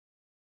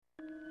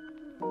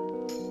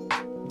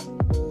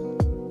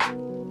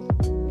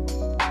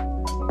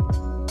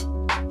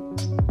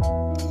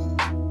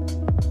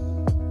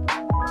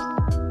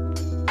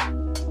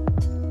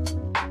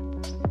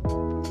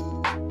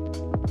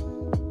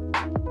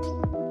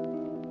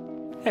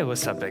Hey,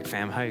 what's up, big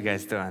fam? How you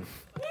guys doing?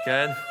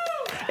 Good?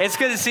 It's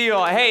good to see you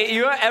all. Hey,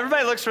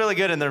 everybody looks really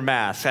good in their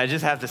masks, I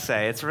just have to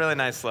say. It's a really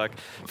nice look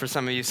for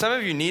some of you. Some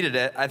of you needed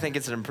it. I think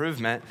it's an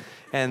improvement.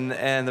 And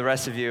the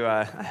rest of you,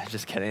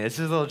 just kidding. It's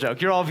just a little joke.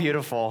 You're all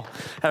beautiful.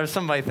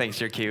 Somebody thinks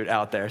you're cute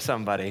out there,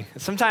 somebody.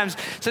 Sometimes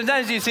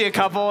you see a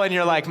couple and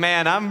you're like,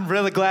 man, I'm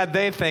really glad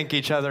they think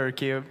each other are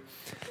cute.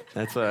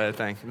 That's what I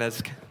think.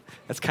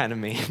 That's kind of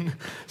mean.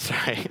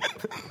 Sorry.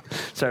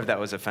 Sorry if that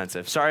was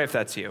offensive. Sorry if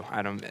that's you.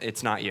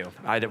 It's not you.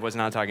 I was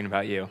not talking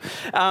about you.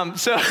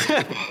 So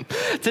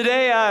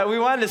today we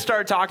wanted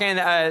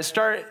to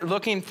start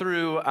looking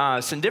through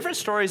some different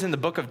stories in the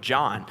book of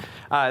John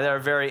that are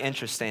very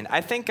interesting.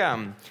 I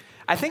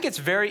think it's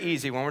very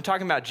easy when we're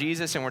talking about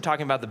Jesus and we're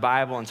talking about the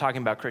Bible and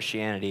talking about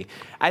Christianity.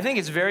 I think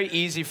it's very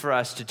easy for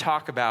us to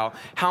talk about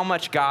how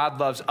much God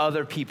loves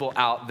other people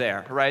out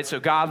there, right?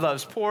 So God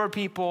loves poor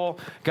people.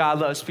 God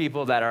loves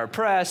people that are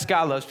oppressed.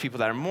 God loves people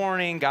that are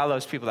mourning. God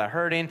loves people that are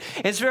hurting.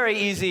 It's very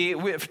easy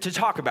to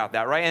talk about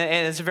that, right?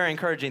 And it's a very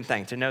encouraging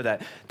thing to know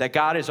that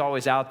God is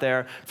always out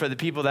there for the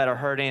people that are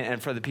hurting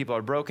and for the people that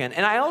are broken.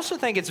 And I also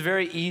think it's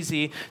very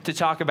easy to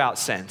talk about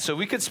sin. So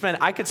we could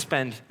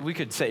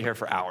sit here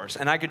for hours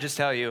and I could just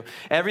tell you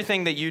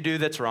everything that you do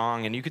that's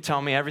wrong, and you could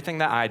tell me everything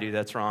that I do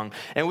that's wrong,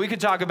 and we could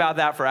talk about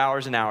that for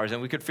hours and hours,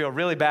 and we could feel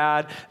really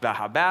bad about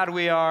how bad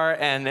we are,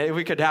 and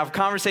we could have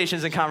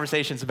conversations and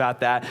conversations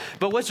about that.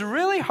 But what's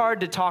really hard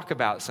to talk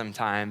about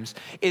sometimes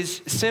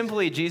is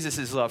simply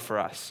Jesus' love for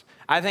us.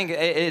 I think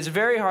it's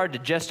very hard to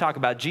just talk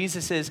about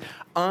Jesus'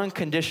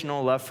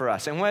 unconditional love for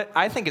us. And what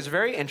I think is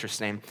very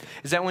interesting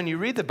is that when you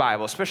read the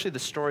Bible, especially the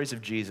stories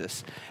of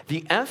Jesus,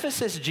 the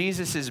emphasis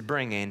Jesus is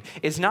bringing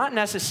is not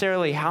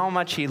necessarily how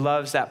much he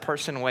loves that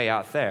person way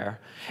out there,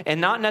 and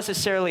not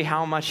necessarily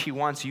how much he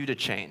wants you to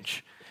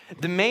change.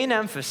 The main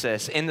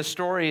emphasis in the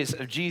stories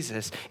of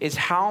Jesus is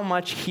how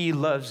much he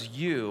loves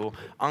you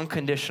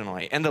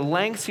unconditionally and the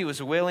lengths he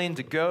was willing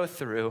to go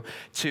through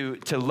to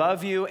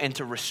love you and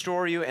to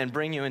restore you and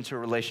bring you into a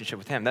relationship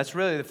with him. That's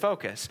really the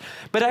focus.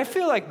 But I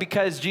feel like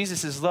because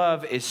Jesus'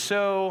 love is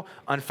so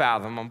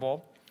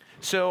unfathomable,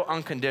 so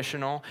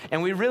unconditional,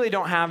 and we really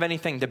don't have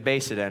anything to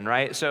base it in,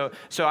 right? So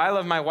I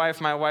love my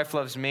wife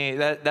loves me.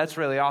 That's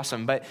really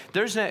awesome. But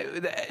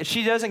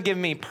she doesn't give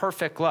me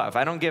perfect love.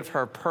 I don't give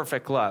her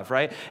perfect love,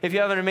 right? If you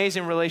have an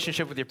amazing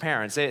relationship with your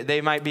parents,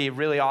 they might be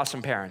really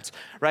awesome parents,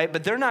 right?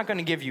 But they're not going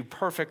to give you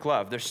perfect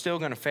love. They're still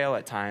going to fail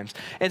at times.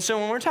 And so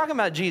when we're talking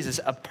about Jesus,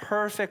 a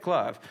perfect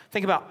love,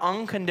 think about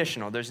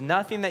unconditional. There's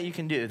nothing that you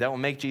can do that will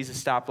make Jesus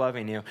stop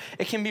loving you.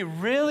 It can be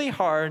really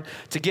hard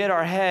to get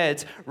our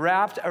heads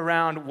wrapped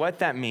around what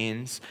that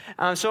means.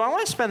 So I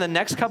want to spend the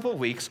next couple of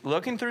weeks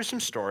looking through some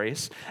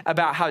stories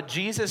about how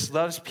Jesus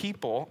loves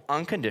people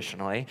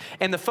unconditionally,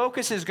 and the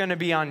focus is going to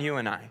be on you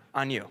and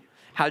on you,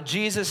 how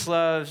Jesus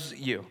loves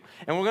you.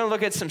 And we're going to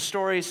look at some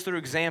stories through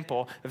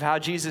example of how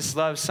Jesus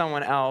loves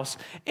someone else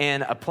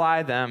and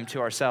apply them to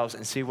ourselves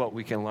and see what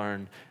we can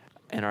learn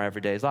in our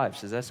everyday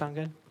lives. Does that sound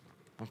good?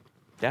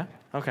 Yeah?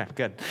 Okay,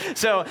 good.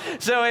 So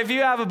if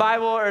you have a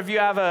Bible or if you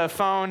have a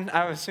phone,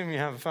 I would assume you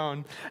have a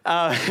phone,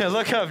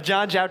 look up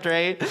John chapter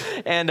 8,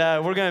 and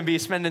we're going to be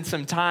spending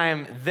some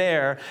time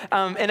there.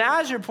 And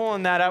as you're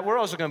pulling that up, we're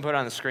also going to put it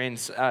on the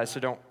screens, so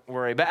don't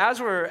worry. But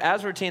as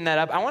we're teeing that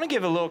up, I want to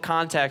give a little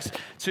context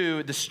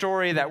to the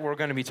story that we're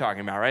going to be talking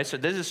about, right? So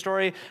this is a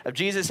story of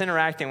Jesus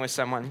interacting with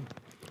someone.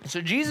 So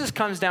Jesus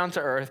comes down to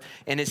earth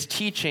and is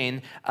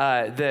teaching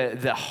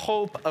the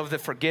hope of the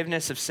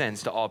forgiveness of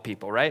sins to all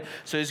people, right?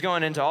 So he's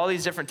going into all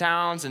these different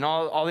towns and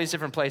all these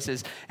different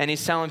places, and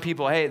he's telling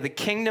people, hey, the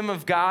kingdom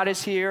of God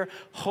is here,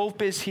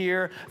 hope is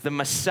here, the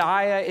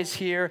Messiah is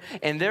here,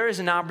 and there is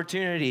an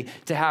opportunity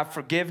to have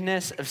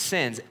forgiveness of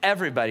sins.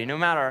 Everybody, no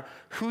matter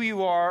who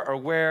you are or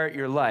where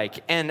you're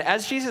like. And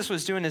as Jesus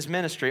was doing his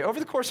ministry, over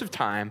the course of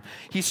time,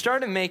 he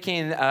started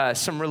making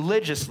some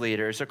religious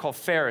leaders, they're called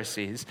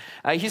Pharisees,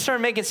 he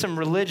started making some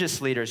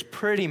religious leaders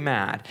pretty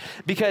mad,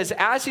 because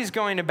as he's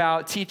going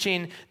about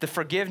teaching the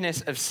forgiveness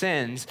of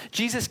sins,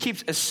 Jesus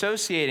keeps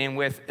associating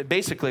with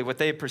basically what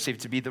they perceive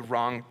to be the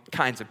wrong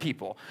kinds of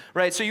people,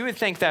 right? So you would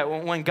think that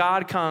when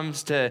God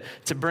comes to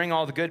bring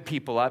all the good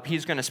people up,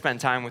 he's going to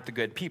spend time with the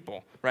good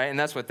people, right? And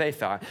that's what they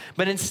thought.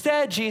 But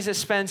instead, Jesus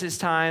spends his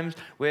time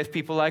with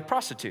people like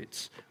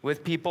prostitutes,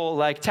 with people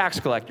like tax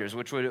collectors,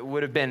 which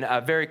would have been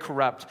very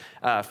corrupt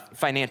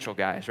financial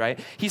guys, right?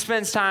 He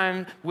spends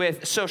time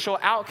with social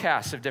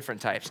outcasts of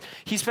different types.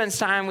 He spends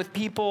time with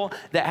people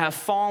that have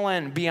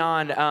fallen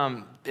beyond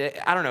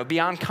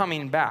beyond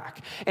coming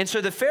back. And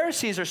so the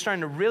Pharisees are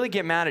starting to really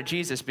get mad at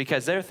Jesus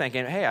because they're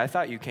thinking, hey, I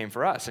thought you came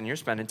for us and you're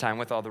spending time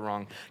with all the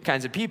wrong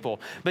kinds of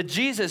people. But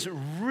Jesus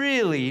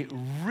really,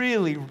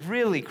 really,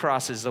 really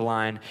crosses the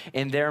line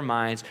in their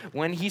minds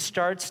when he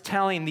starts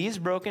telling these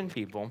broken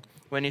people,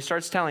 when he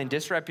starts telling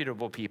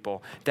disreputable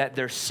people that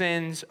their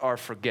sins are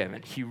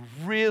forgiven. He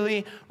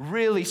really,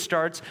 really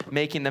starts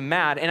making them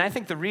mad. And I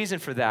think the reason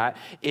for that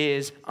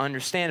is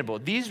understandable.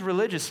 These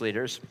religious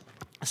leaders,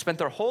 spent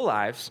their whole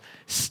lives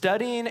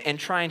studying and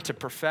trying to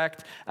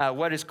perfect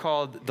what is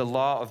called the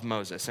Law of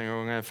Moses. And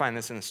we're going to find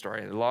this in the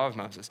story, the Law of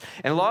Moses.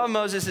 And the Law of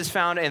Moses is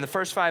found in the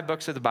first 5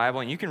 books of the Bible,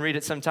 and you can read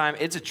it sometime.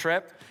 It's a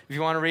trip if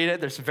you want to read it.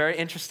 There's some very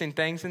interesting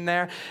things in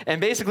there. And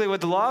basically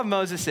what the Law of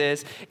Moses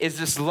is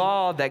this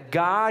law that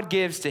God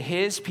gives to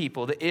his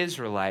people, the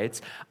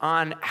Israelites,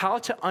 on how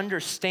to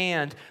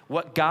understand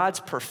what God's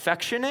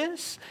perfection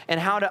is and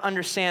how to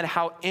understand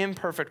how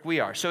imperfect we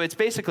are. So it's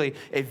basically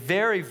a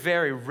very,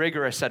 very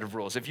rigorous set of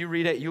rules. If you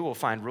read it, you will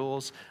find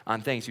rules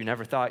on things you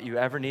never thought you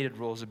ever needed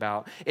rules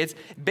about. It's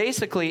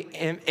basically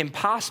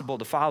impossible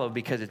to follow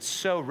because it's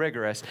so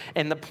rigorous.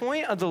 And the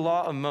point of the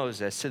Law of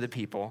Moses to the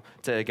people,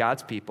 to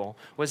God's people,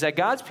 was that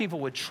God's people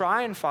would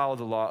try and follow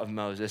the Law of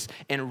Moses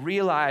and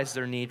realize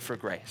their need for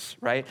grace,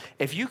 right?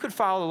 If you could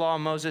follow the Law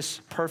of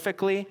Moses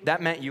perfectly,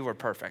 that meant you were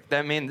perfect.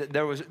 That meant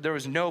there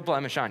was no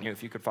blemish on you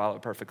if you could follow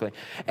it perfectly.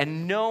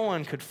 And no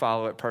one could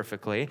follow it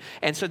perfectly.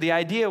 And so the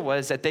idea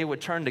was that they would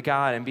turn to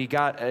God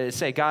and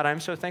say, God, I'm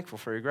so thankful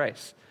for your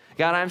grace.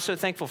 God, I'm so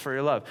thankful for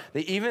your love.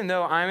 That even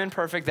though I'm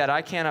imperfect, that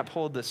I can't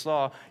uphold this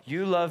law,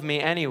 you love me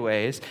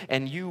anyways,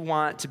 and you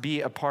want to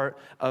be a part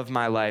of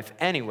my life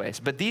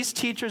anyways. But these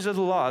teachers of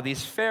the law,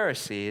 these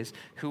Pharisees,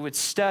 who would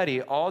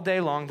study all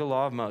day long the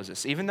law of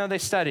Moses, even though they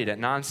studied it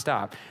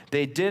nonstop,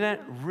 they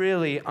didn't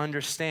really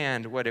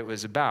understand what it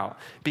was about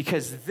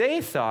because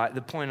they thought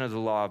the point of the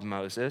law of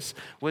Moses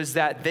was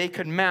that they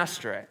could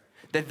master it.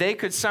 That they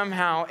could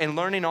somehow, in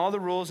learning all the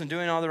rules and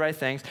doing all the right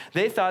things,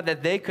 they thought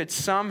that they could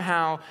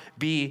somehow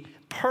be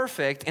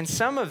perfect, and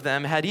some of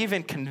them had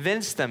even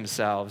convinced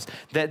themselves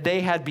that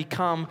they had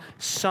become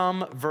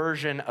some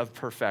version of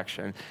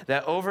perfection.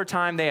 That over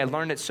time they had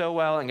learned it so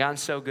well and gotten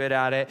so good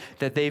at it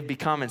that they've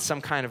become in some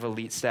kind of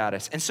elite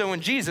status. And so when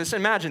Jesus,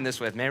 imagine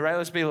this with me, right?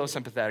 Let's be a little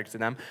sympathetic to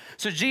them.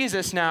 So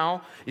Jesus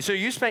now, so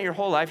you spent your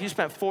whole life, you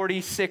spent 40,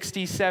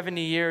 60,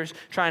 70 years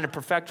trying to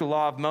perfect the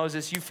law of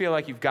Moses. You feel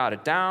like you've got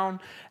it down.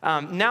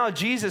 Now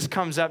Jesus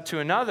comes up to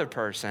another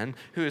person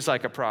who is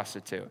like a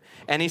prostitute.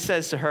 And he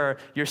says to her,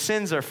 your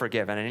sins are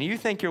forgiven. And you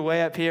think you're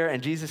way up here,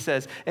 and Jesus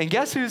says, and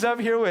guess who's up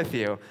here with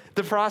you?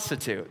 The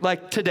prostitute,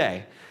 like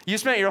today. You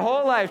spent your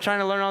whole life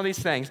trying to learn all these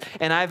things,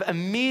 and I've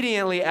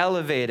immediately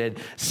elevated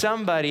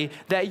somebody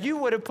that you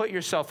would have put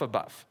yourself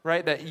above,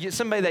 right?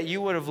 Somebody that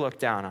you would have looked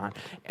down on.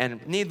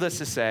 And needless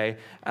to say,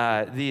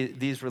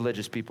 these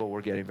religious people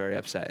were getting very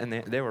upset, and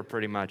they were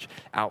pretty much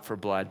out for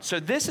blood. So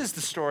this is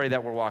the story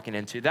that we're walking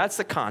into. That's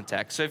the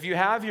context. So if you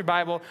have your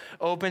Bible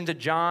open to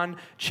John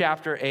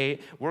chapter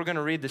 8, we're going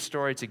to read the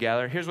story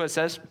together. Here's what it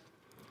says.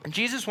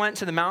 Jesus went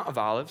to the Mount of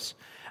Olives.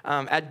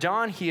 At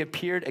dawn, he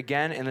appeared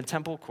again in the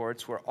temple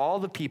courts where all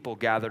the people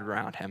gathered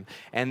around him,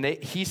 and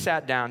he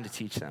sat down to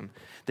teach them.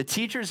 The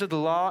teachers of the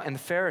law and the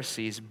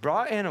Pharisees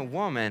brought in a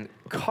woman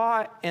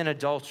caught in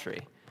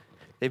adultery.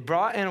 They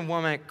brought in a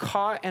woman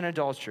caught in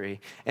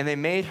adultery, and they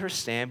made her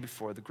stand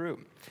before the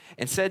group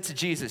and said to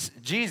Jesus,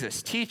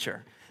 Jesus,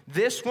 teacher,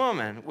 this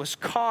woman was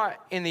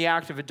caught in the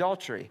act of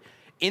adultery.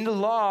 In the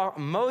law,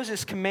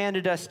 Moses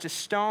commanded us to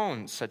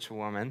stone such a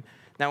woman.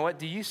 Now, what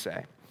do you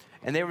say?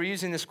 And they were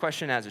using this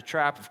question as a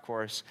trap, of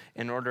course,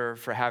 in order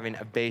for having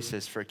a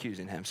basis for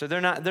accusing him. So they're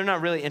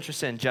not really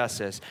interested in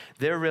justice.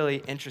 They're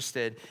really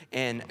interested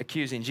in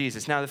accusing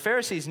Jesus. Now, the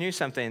Pharisees knew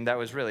something that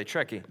was really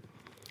tricky.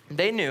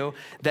 They knew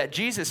that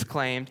Jesus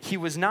claimed he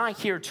was not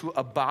here to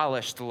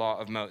abolish the law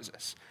of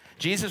Moses.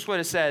 Jesus would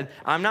have said,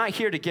 I'm not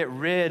here to get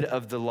rid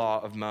of the law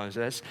of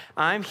Moses.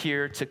 I'm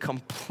here to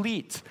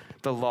complete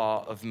the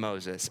law of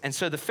Moses. And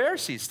so the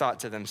Pharisees thought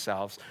to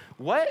themselves,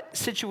 what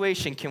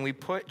situation can we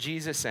put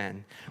Jesus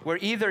in where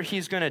either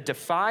he's going to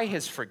defy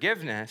his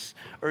forgiveness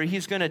or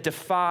he's going to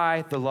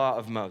defy the law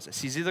of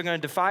Moses? He's either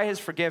going to defy his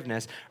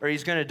forgiveness or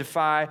he's going to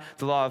defy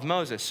the law of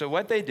Moses. So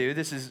what they do,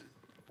 this is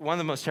one of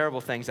the most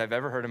terrible things I've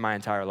ever heard in my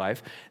entire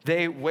life.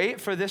 They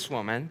wait for this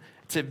woman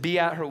to be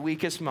at her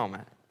weakest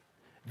moment.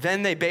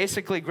 Then they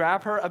basically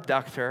grab her,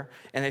 abduct her,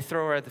 and they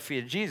throw her at the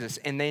feet of Jesus.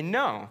 And they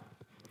know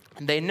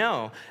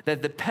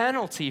that the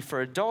penalty for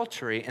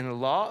adultery in the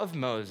law of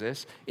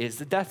Moses is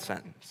the death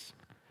sentence.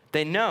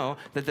 They know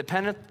that the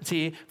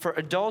penalty for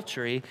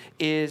adultery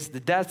is the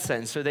death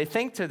sentence. So they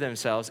think to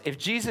themselves, if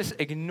Jesus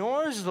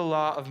ignores the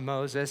law of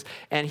Moses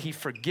and he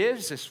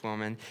forgives this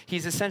woman,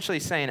 he's essentially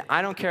saying,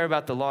 I don't care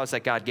about the laws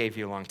that God gave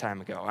you a long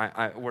time ago.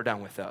 We're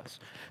done with those.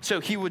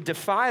 So he would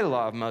defy the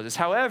law of Moses.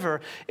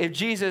 However, if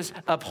Jesus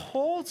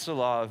upholds the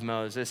law of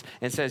Moses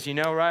and says, you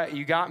know, right,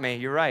 you got me,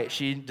 you're right,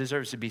 she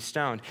deserves to be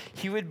stoned,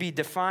 he would be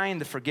defying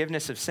the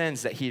forgiveness of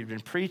sins that he had been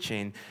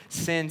preaching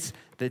since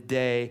the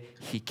day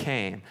he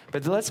came.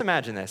 But let's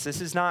imagine this.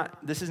 This is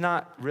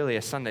not really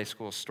a Sunday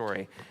school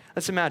story.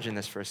 Let's imagine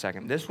this for a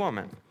second. This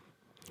woman,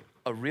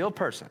 a real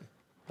person,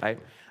 right?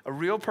 A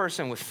real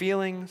person with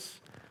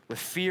feelings, with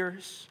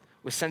fears,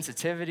 with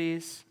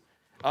sensitivities,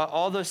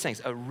 all those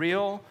things. A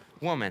real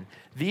woman.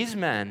 These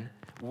men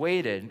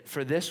waited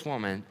for this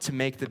woman to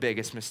make the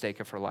biggest mistake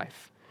of her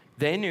life.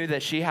 They knew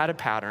that she had a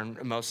pattern,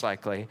 most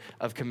likely,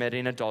 of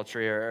committing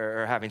adultery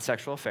or having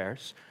sexual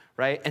affairs,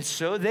 right? And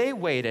so they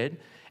waited.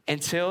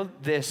 until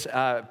this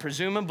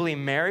presumably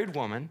married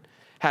woman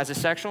has a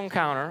sexual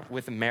encounter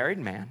with a married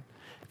man.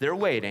 They're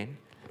waiting.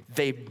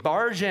 They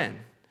barge in,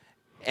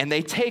 and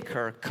they take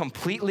her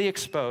completely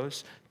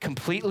exposed,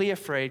 completely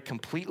afraid,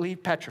 completely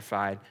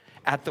petrified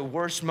at the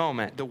worst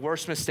moment, the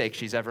worst mistake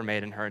she's ever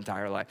made in her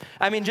entire life.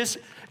 I mean, just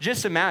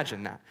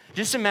imagine that.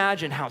 Just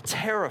imagine how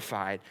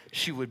terrified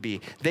she would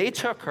be. They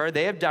took her,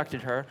 they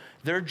abducted her,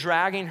 they're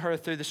dragging her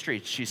through the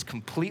streets. She's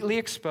completely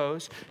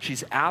exposed.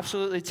 She's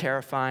absolutely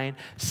terrifying,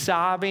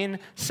 sobbing,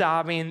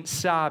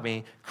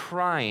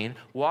 crying,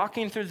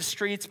 walking through the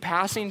streets,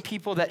 passing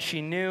people that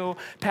she knew,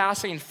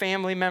 passing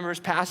family members,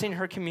 passing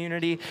her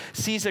community,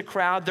 sees a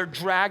crowd. They're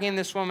dragging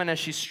this woman as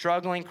she's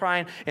struggling,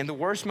 crying in the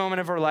worst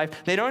moment of her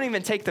life. They don't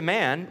even take the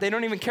man. They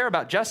don't even care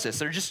about justice.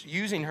 They're just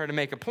using her to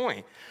make a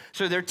point.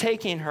 So they're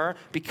taking her,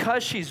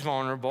 because she's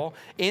vulnerable,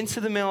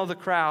 into the middle of the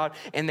crowd,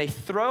 and they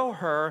throw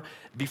her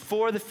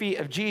before the feet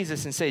of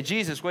Jesus and say,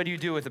 Jesus, what do you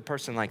do with a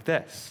person like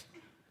this?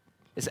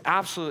 It's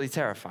absolutely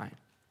terrifying.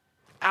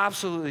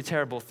 Absolutely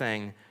terrible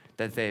thing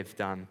that they've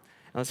done. And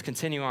let's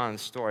continue on the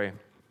story.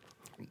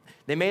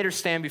 They made her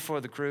stand before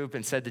the group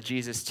and said to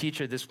Jesus,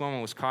 Teacher, this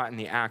woman was caught in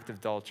the act of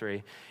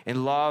adultery.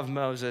 In law of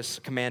Moses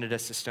commanded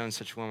us to stone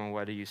such a woman.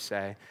 What do you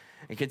say?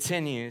 And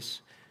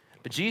continues,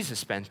 but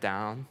Jesus bent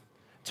down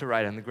to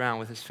write on the ground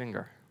with his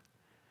finger.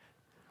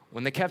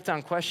 When they kept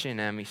on questioning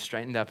him, he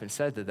straightened up and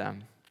said to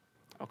them,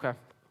 okay,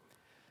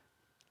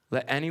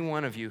 let any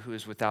one of you who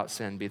is without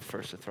sin be the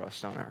first to throw a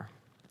stone at her.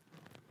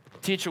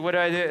 Teacher, what do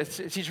I do?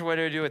 Teacher, what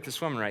do I do with this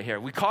woman right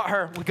here? We caught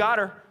her. We got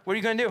her. What are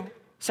you going to do?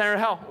 Send her to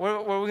hell. What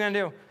are we going to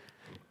do?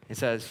 He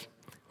says,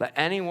 let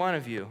any one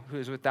of you who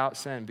is without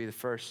sin be the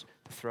first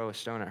to throw a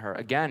stone at her.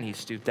 Again, he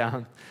stooped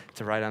down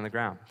to write on the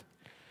ground.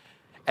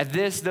 At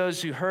this,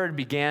 those who heard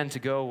began to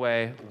go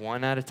away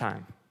one at a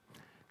time.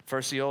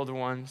 First the older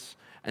ones,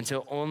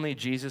 until only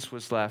Jesus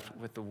was left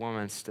with the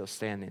woman still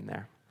standing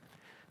there.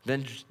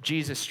 Then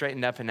Jesus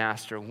straightened up and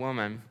asked her,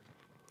 Woman,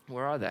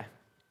 where are they?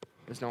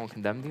 Has no one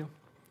condemned you?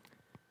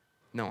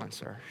 No one,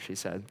 sir, she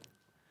said.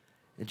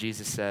 And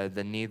Jesus said,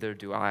 Then neither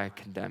do I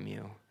condemn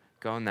you.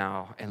 Go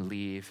now and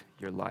leave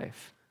your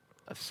life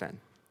of sin.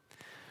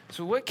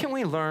 So what can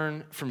we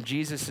learn from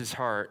Jesus'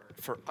 heart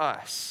for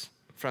us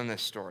from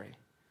this story?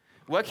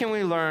 What can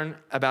we learn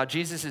about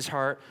Jesus'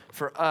 heart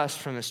for us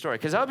from this story?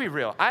 Because I'll be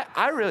real.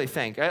 I really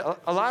think, a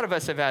lot of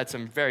us have had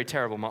some very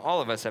terrible moments. All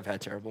of us have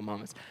had terrible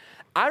moments.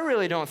 I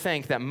really don't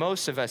think that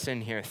most of us in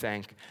here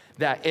think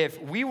that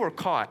if we were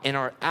caught in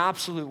our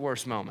absolute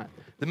worst moment,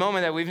 the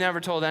moment that we've never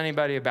told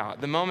anybody about,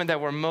 the moment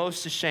that we're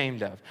most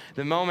ashamed of,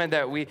 the moment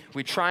that we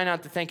try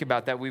not to think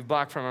about, that we've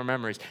blocked from our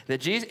memories, that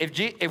Jesus,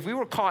 if we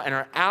were caught in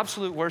our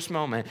absolute worst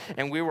moment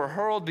and we were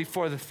hurled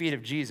before the feet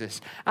of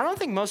Jesus, I don't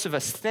think most of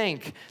us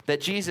think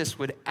that Jesus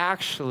would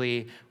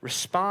actually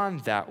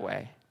respond that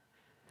way.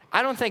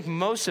 I don't think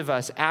most of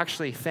us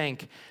actually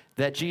think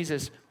that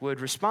Jesus would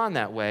respond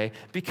that way,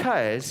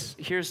 because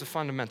here's the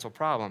fundamental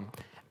problem.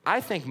 I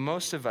think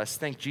most of us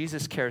think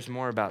Jesus cares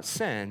more about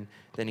sin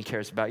than he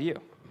cares about you.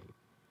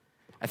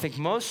 I think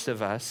most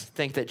of us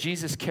think that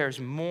Jesus cares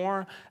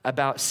more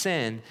about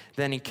sin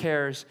than he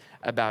cares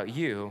about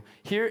you.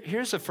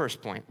 Here's the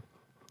first point.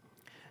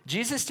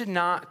 Jesus did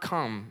not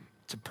come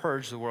to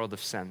purge the world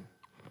of sin.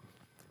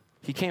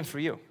 He came for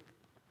you.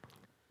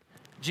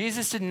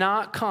 Jesus did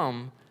not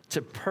come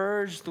to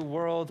purge the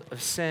world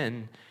of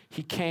sin.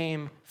 He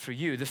came for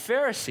you. The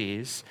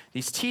Pharisees,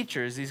 these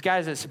teachers, these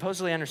guys that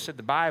supposedly understood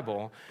the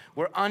Bible,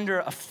 were under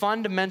a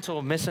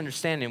fundamental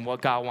misunderstanding of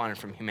what God wanted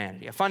from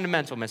humanity, a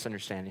fundamental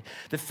misunderstanding.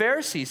 The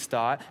Pharisees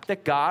thought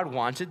that God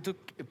wanted to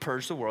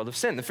purge the world of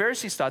sin. The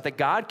Pharisees thought that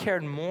God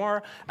cared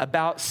more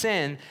about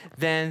sin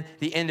than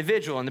the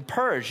individual. And the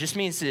purge just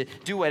means to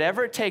do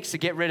whatever it takes to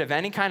get rid of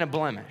any kind of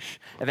blemish,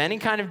 of any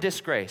kind of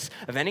disgrace,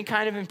 of any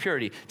kind of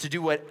impurity, to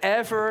do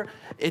whatever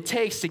it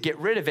takes to get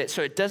rid of it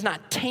so it does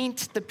not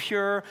taint the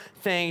pure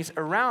things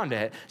around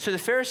it. So the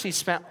Pharisees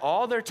spent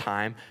all their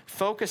time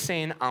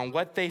focusing on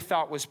what they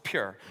thought was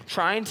pure,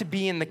 trying to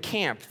be in the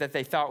camp that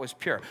they thought was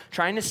pure,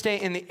 trying to stay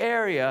in the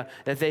area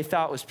that they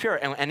thought was pure.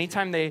 And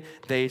anytime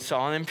they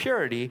saw an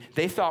impurity,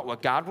 they thought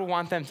what God would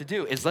want them to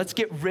do is, let's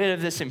get rid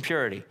of this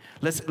impurity.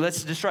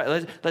 Let's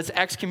destroy, let's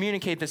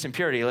excommunicate this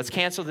impurity. Let's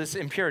cancel this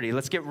impurity.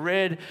 Let's get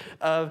rid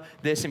of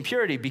this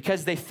impurity,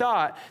 because they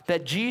thought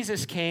that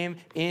Jesus came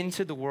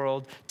into the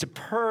world to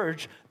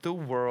purge the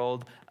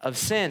world of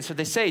sin. So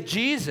they say,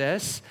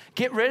 Jesus,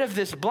 get rid of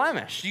this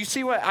blemish. You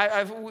see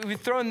what we've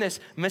thrown this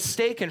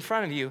mistake in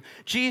front of you.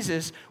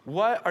 Jesus,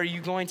 what are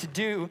you going to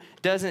do?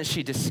 Doesn't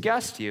she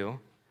disgust you?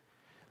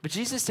 But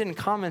Jesus didn't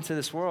come into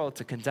this world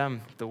to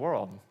condemn the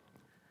world.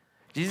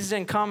 Jesus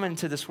didn't come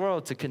into this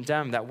world to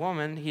condemn that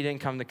woman. He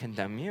didn't come to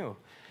condemn you.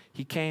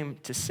 He came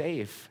to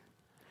save.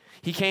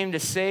 He came to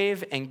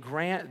save and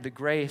grant the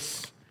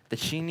grace that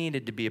she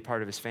needed to be a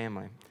part of his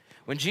family.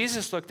 When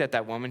Jesus looked at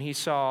that woman, he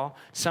saw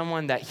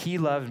someone that he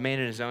loved, made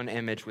in his own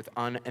image, with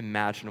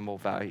unimaginable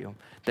value,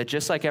 that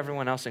just like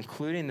everyone else,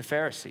 including the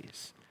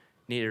Pharisees,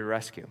 needed a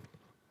rescue.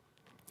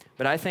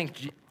 But I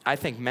think I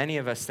think many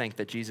of us think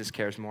that Jesus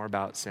cares more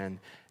about sin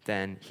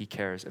than he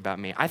cares about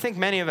me. I think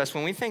many of us,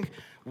 when we think,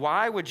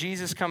 why would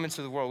Jesus come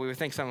into the world? We would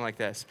think something like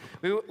this.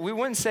 We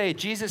wouldn't say,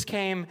 Jesus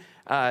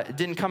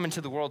didn't come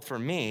into the world for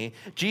me.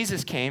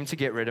 Jesus came to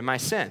get rid of my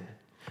sin.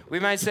 We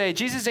might say,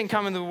 Jesus didn't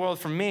come into the world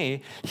for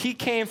me. He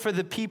came for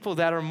the people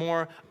that are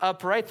more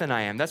upright than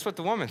I am. That's what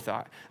the woman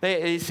thought.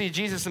 They see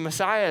Jesus the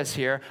Messiah is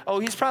here. Oh,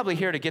 he's probably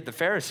here to get the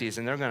Pharisees,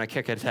 and they're going to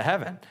kick it to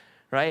heaven.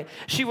 Right?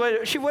 She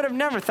would have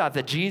never thought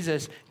that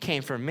Jesus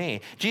came for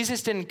me.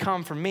 Jesus didn't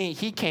come for me.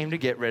 He came to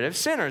get rid of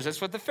sinners.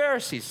 That's what the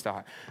Pharisees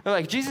thought. They're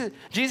like,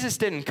 Jesus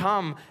didn't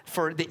come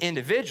for the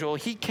individual.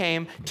 He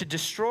came to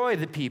destroy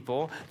the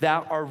people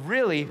that are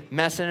really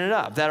messing it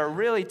up, that are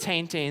really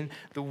tainting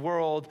the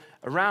world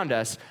around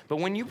us. But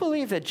when you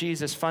believe that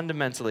Jesus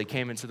fundamentally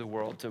came into the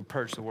world to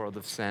purge the world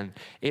of sin,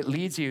 it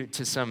leads you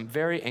to some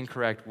very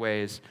incorrect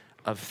ways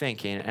of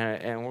thinking,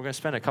 and we're going to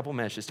spend a couple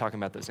minutes just talking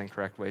about those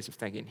incorrect ways of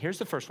thinking. Here's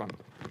the first one.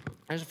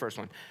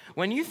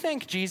 When you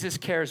think Jesus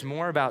cares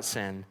more about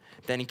sin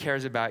than he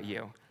cares about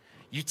you,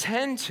 you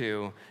tend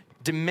to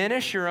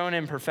diminish your own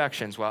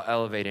imperfections while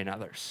elevating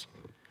others.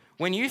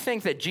 When you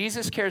think that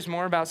Jesus cares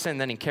more about sin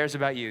than he cares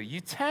about you, you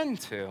tend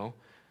to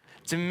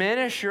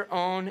diminish your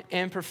own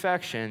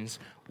imperfections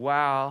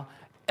while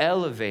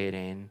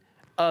elevating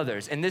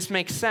others. And this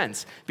makes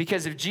sense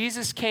because if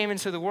Jesus came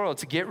into the world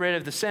to get rid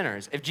of the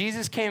sinners, if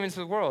Jesus came into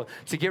the world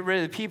to get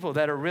rid of the people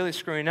that are really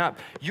screwing up,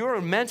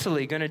 you're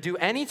mentally going to do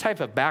any type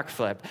of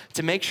backflip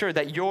to make sure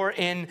that you're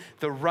in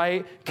the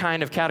right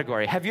kind of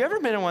category. Have you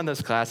ever been in one of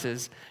those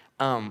classes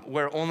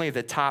where only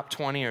the top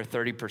 20 or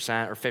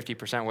 30% or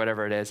 50%,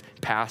 whatever it is,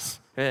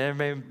 pass?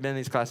 Everybody been in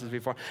these classes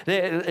before?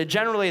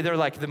 Generally, they're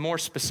like the more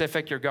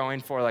specific you're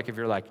going for, like if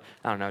you're like,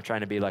 I don't know,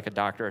 trying to be like a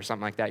doctor or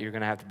something like that, you're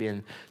going to have to be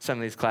in some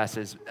of these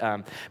classes.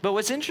 But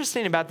what's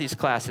interesting about these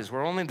classes,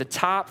 where only the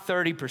top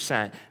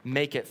 30%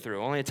 make it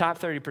through, only the top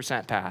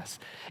 30% pass,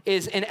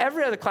 is in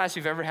every other class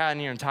you've ever had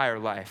in your entire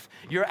life,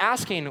 you're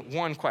asking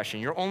one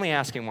question. You're only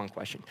asking one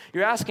question.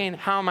 You're asking,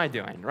 how am I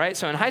doing, right?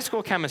 So in high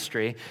school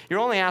chemistry, you're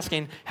only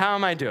asking, how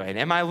am I doing?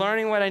 Am I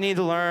learning what I need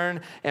to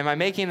learn? Am I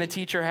making the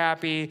teacher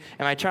happy?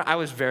 I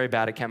was very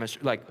bad at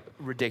chemistry, like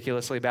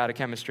ridiculously bad at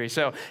chemistry.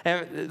 So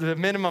the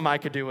minimum I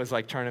could do was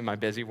like turn in my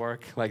busy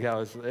work. Like it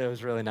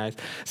was really nice.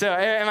 So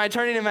am I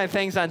turning in my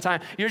things on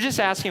time? You're just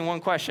asking one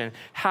question,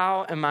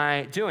 how am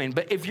I doing?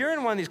 But if you're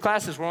in one of these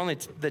classes where only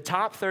the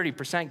top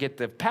 30% get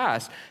the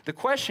pass, the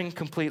question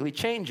completely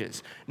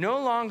changes.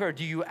 No longer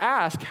do you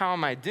ask, how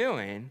am I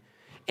doing?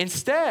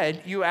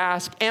 Instead, you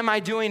ask, am I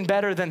doing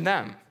better than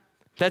them?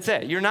 That's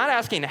it. You're not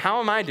asking, how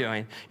am I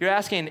doing? You're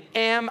asking,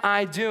 am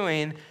I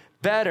doing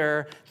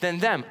better than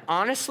them?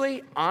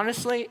 Honestly,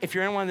 if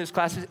you're in one of those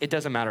classes, it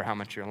doesn't matter how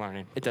much you're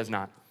learning. It does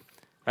not,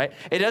 right?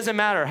 It doesn't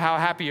matter how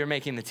happy you're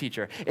making the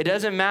teacher. It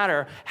doesn't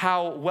matter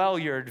how well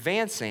you're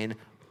advancing.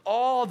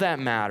 All that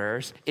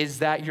matters is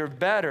that you're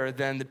better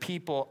than the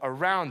people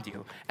around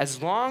you.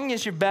 As long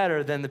as you're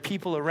better than the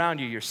people around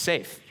you, you're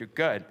safe, you're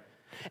good.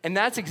 And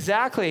that's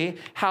exactly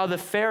how the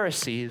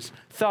Pharisees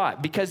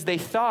thought, because they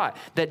thought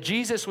that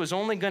Jesus was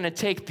only going to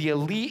take the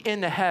elite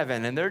into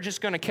heaven and they're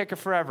just going to kick it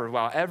forever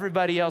while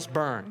everybody else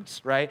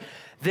burns, right?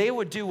 They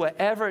would do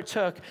whatever it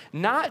took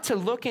not to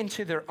look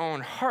into their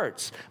own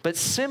hearts, but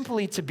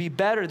simply to be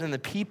better than the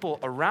people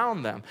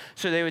around them.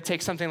 So they would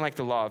take something like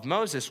the law of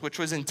Moses, which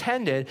was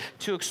intended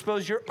to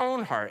expose your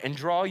own heart and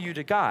draw you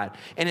to God.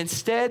 And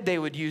instead, they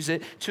would use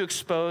it to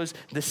expose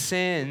the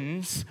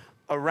sins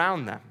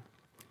around them.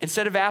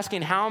 Instead of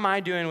asking, how am I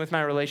doing with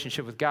my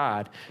relationship with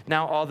God?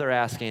 Now all they're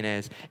asking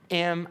is,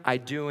 am I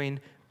doing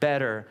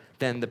better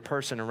than the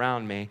person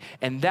around me?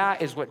 And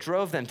that is what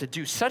drove them to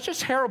do such a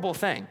terrible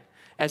thing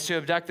as to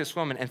abduct this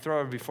woman and throw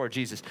her before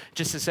Jesus,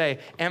 just to say,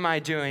 am I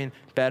doing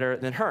better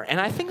than her? And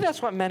I think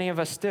that's what many of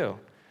us do.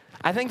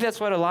 I think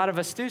that's what a lot of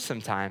us do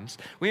sometimes.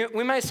 We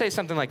might say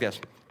something like this.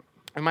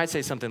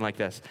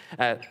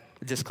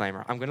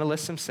 Disclaimer, I'm going to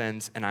list some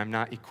sins, and I'm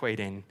not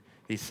equating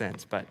these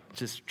sins, but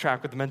just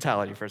track with the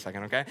mentality for a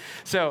second, okay?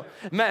 So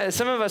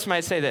some of us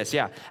might say this,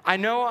 yeah, I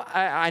know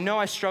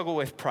I struggle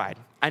with pride.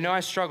 I know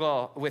I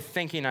struggle with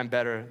thinking I'm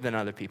better than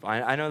other people.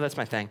 I know that's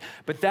my thing,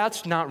 but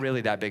that's not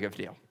really that big of a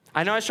deal.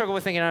 I know I struggle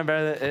with thinking I'm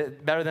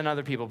better than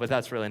other people, but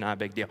that's really not a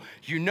big deal.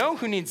 You know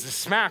who needs the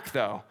smack,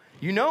 though?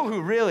 You know who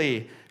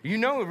really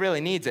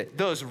needs it?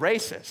 Those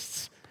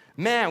racists.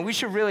 Man, we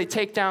should really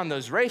take down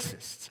those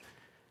racists.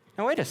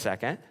 Now, wait a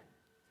second.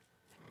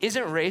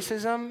 Isn't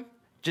racism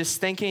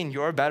just thinking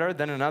you're better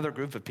than another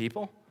group of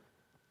people?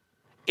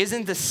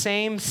 Isn't the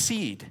same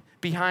seed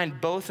behind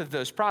both of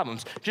those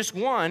problems? Just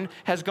one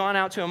has gone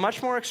out to a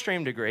much more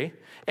extreme degree,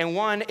 and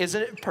one is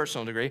a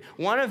personal degree.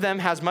 One of them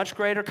has much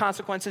greater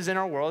consequences in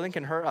our world and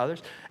can hurt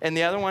others, and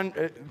the other one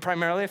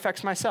primarily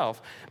affects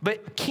myself.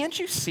 But can't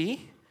you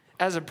see,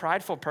 as a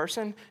prideful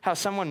person, how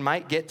someone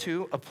might get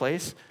to a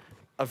place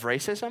of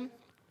racism?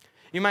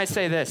 You might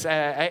say this,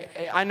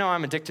 I know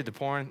I'm addicted to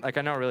porn. Like,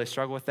 I know I really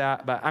struggle with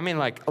that. But, I mean,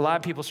 like, a lot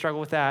of people struggle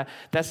with that.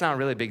 That's not a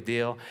really big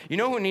deal. You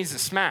know who needs the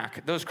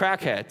smack? Those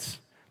crackheads.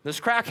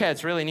 Those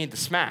crackheads really need the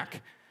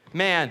smack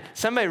Man,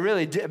 somebody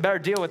really better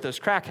deal with those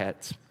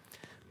crackheads.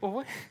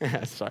 Well,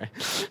 sorry.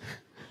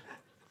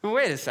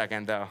 Wait a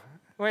second, though.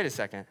 Wait a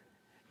second.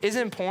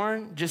 Isn't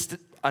porn just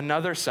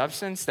another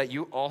substance that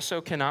you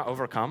also cannot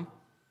overcome?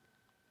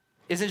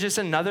 Isn't just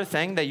another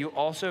thing that you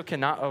also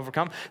cannot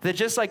overcome? That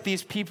just like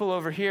these people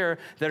over here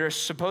that are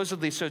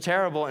supposedly so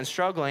terrible and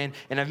struggling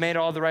and have made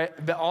all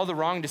the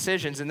wrong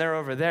decisions and they're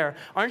over there,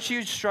 aren't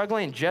you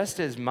struggling just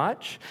as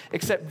much?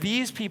 Except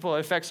these people,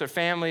 it affects their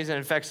families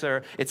and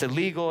it's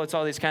illegal, it's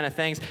all these kind of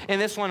things. And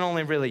this one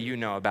only really you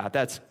know about.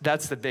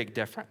 That's the big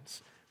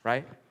difference,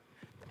 right?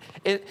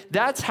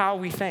 That's how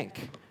we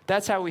think.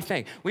 That's how we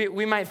think.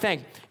 We might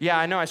think, yeah,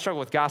 I know I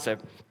struggle with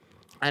gossip.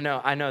 I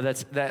know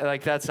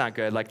that's not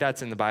good. Like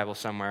that's in the Bible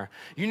somewhere.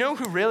 You know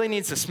who really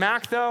needs the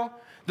smack though?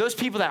 Those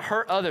people that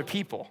hurt other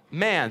people.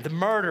 Man, the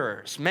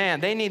murderers. Man,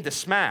 they need the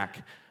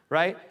smack,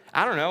 right?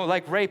 I don't know,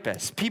 like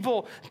rapists.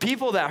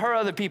 People that hurt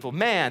other people.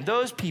 Man,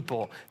 those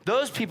people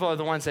are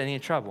the ones that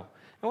need trouble.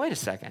 And wait a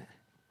second.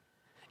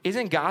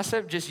 Isn't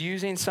gossip just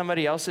using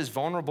somebody else's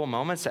vulnerable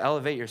moments to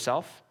elevate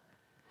yourself?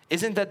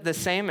 Isn't that the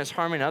same as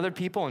harming other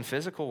people in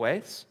physical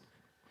ways?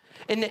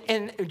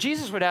 And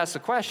Jesus would ask the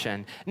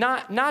question,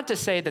 not to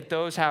say that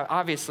those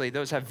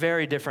have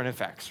very different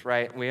effects,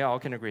 right? We all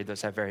can agree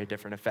those have very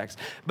different effects.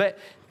 But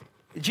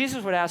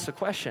Jesus would ask the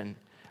question,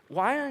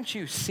 why aren't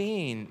you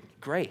seeing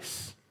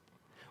grace?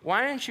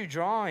 Why aren't you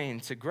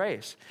drawing to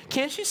grace?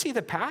 Can't you see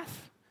the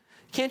path?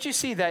 Can't you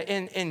see that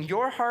in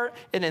your heart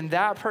and in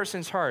that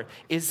person's heart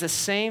is the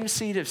same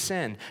seed of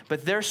sin,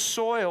 but their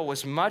soil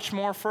was much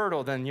more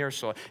fertile than your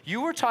soil?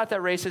 You were taught that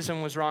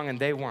racism was wrong and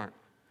they weren't.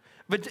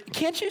 But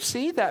can't you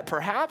see that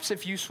perhaps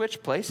if you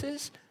switch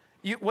places,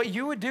 what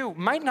you would do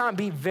might not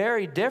be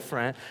very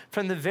different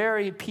from the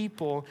very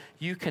people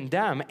you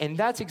condemn? And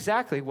that's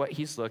exactly what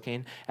he's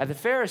looking at the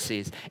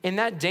Pharisees. In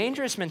that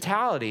dangerous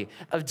mentality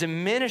of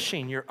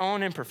diminishing your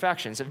own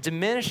imperfections, of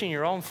diminishing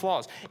your own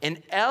flaws, and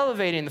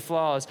elevating the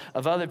flaws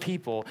of other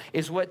people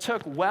is what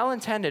took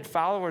well-intended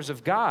followers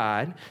of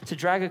God to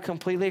drag a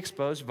completely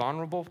exposed,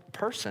 vulnerable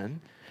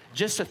person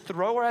just to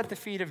throw her at the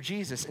feet of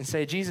Jesus and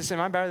say, Jesus, am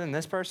I better than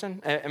this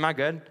person? Am I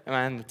good? Am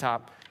I in the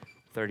top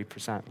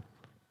 30%?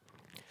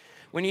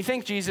 When you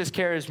think Jesus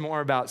cares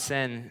more about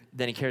sin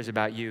than he cares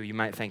about you, you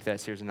might think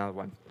this. Here's another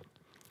one.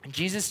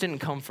 Jesus didn't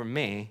come for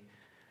me.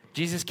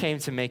 Jesus came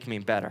to make me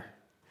better.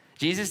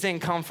 Jesus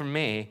didn't come for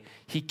me.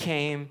 He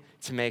came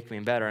to make me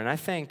better. And I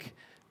think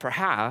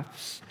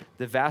perhaps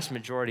the vast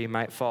majority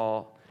might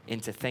fall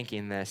into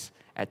thinking this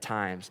at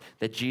times,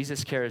 that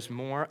Jesus cares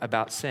more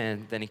about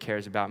sin than he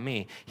cares about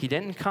me. He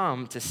didn't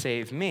come to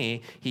save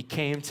me. He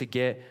came to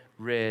get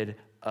rid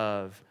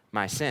of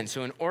my sin.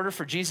 So in order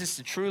for Jesus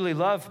to truly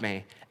love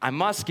me, I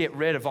must get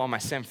rid of all my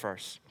sin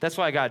first. That's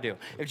what I got to do.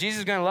 If Jesus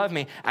is going to love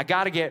me, I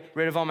got to get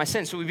rid of all my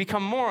sin. So we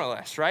become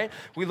moralists, right?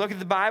 We look at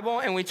the Bible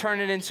and we turn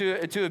it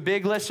into a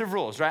big list of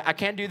rules, right? I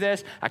can't do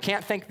this. I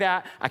can't think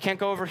that. I can't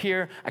go over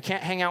here. I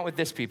can't hang out with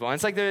this people. And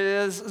it's like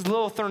there's this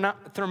little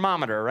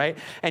thermometer, right?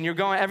 And you're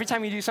going, every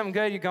time you do something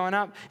good, you're going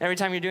up. Every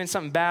time you're doing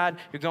something bad,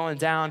 you're going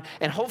down.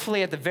 And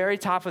hopefully at the very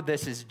top of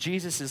this is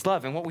Jesus'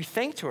 love. And what we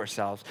think to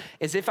ourselves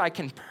is if I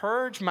can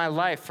purge my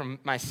life from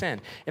my sin,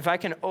 if I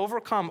can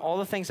overcome all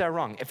the things that are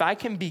wrong, if I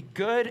can be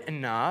good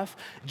enough,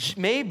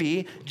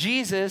 maybe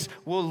Jesus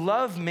will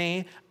love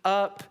me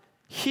up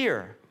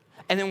here.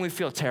 And then we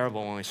feel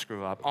terrible when we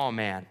screw up. Oh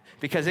man,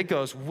 because it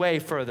goes way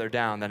further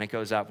down than it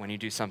goes up when you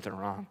do something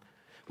wrong.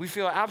 We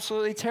feel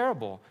absolutely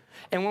terrible.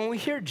 And when we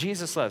hear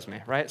Jesus loves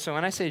me, right? So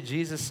when I say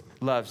Jesus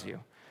loves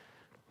you,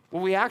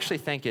 what we actually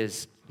think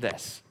is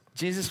this: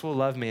 Jesus will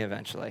love me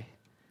eventually.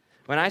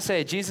 When I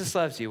say Jesus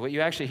loves you, what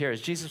you actually hear is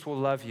Jesus will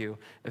love you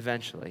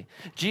eventually.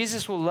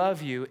 Jesus will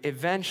love you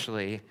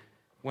eventually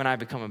when I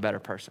become a better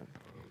person.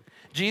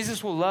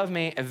 Jesus will love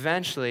me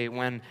eventually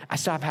when I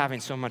stop having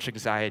so much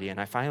anxiety and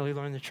I finally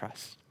learn to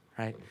trust,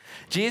 right?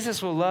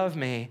 Jesus will love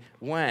me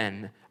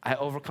when I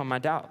overcome my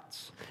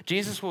doubts.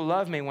 Jesus will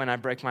love me when I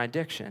break my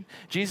addiction.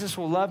 Jesus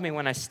will love me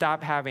when I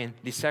stop having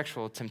these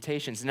sexual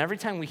temptations. And every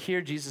time we hear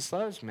Jesus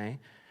loves me,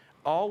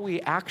 all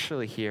we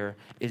actually hear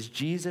is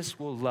Jesus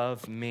will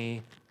love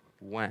me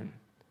when.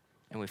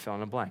 And we fill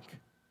in a blank.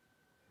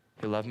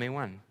 He'll love me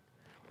when.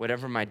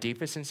 Whatever my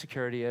deepest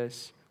insecurity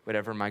is,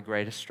 whatever my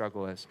greatest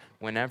struggle is,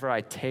 whenever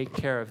I take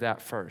care of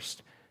that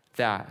first,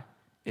 that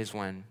is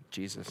when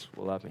Jesus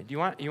will love me. Do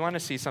you want to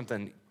see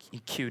something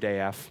cute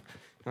AF?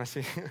 You want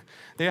to see?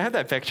 Do you have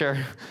that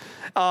picture?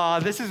 Oh,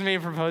 this is me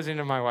proposing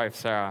to my wife,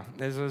 Sarah.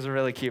 This was a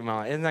really cute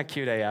moment. Isn't that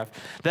cute AF?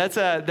 That's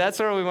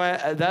where we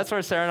went. That's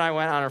where Sarah and I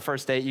went on our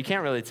first date. You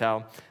can't really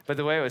tell, but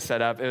the way it was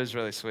set up, it was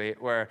really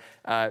sweet. Where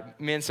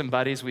me and some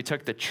buddies, we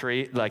took the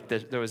tree,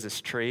 there was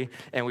this tree,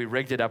 and we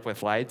rigged it up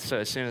with lights. So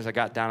as soon as I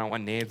got down on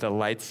one knee, the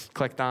lights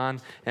clicked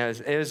on, and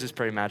it was just a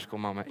pretty magical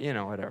moment. You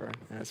know, whatever.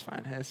 It's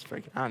fine. It's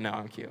freaking. I don't know.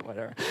 I'm cute.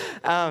 Whatever.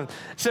 I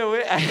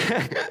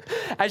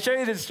show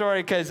you this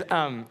story because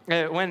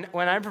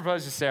when I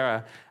proposed to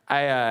Sarah,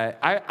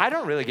 I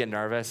don't really get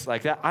nervous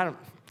like that.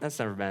 That's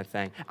never been a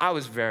thing. I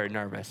was very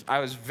nervous. I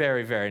was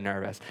very, very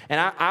nervous. And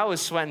I was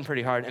sweating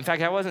pretty hard. In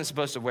fact, I wasn't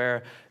supposed to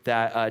wear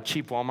that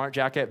cheap Walmart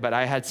jacket, but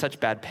I had such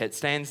bad pit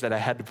stains that I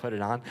had to put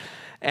it on.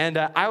 And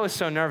I was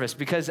so nervous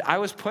because I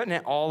was putting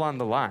it all on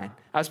the line.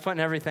 I was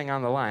putting everything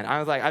on the line. I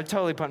was like, I'm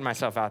totally putting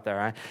myself out there.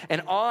 Right?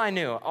 And all I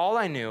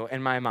knew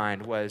in my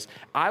mind was,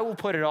 I will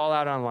put it all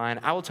out online.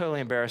 I will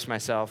totally embarrass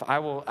myself. I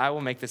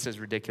will make this as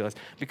ridiculous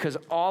because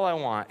all I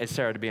want is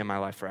Sarah to be in my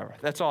life forever.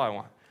 That's all I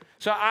want.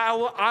 So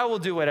I will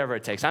do whatever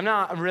it takes. I'm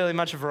not really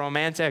much of a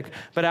romantic,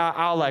 but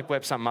I'll like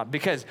whip something up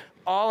because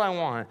all I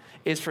want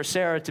is for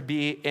Sarah to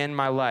be in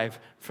my life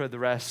for the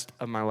rest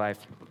of my life.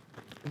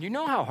 You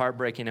know how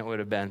heartbreaking it would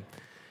have been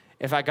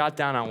if I got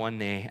down on one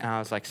knee and I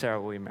was like, Sarah,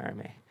 will you marry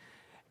me?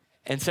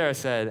 And Sarah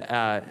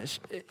said,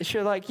 she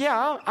was like,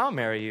 yeah, I'll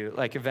marry you,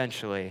 like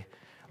eventually.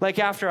 Like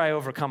after I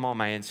overcome all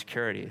my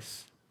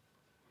insecurities.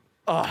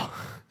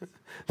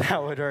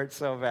 That would hurt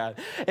so bad.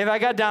 If I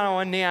got down on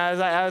one knee,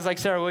 I was like,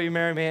 Sarah, will you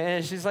marry me?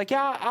 And she's like,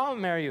 yeah, I'll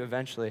marry you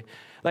eventually.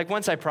 Like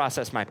once I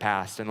process my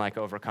past and like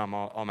overcome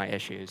all my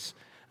issues.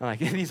 I'm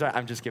like,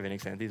 I'm just giving an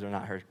example. These are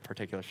not her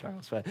particular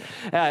struggles. But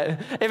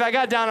if I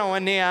got down on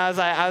one knee, I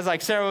was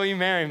like, Sarah, will you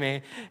marry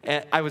me?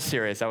 And I was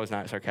serious. I was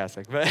not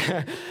sarcastic. But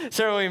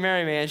Sarah, will you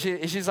marry me?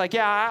 And she's like,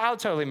 yeah, I'll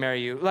totally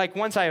marry you. Like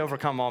once I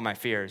overcome all my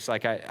fears,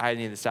 like I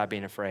need to stop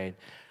being afraid.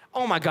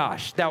 Oh my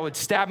gosh, that would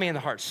stab me in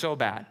the heart so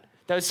bad.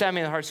 That would stab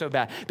me in the heart so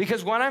bad.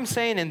 Because what I'm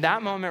saying in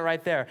that moment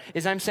right there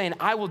is I'm saying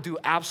I will do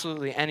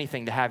absolutely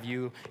anything to have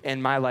you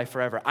in my life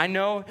forever. I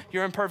know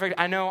you're imperfect.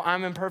 I know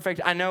I'm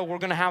imperfect. I know we're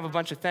going to have a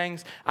bunch of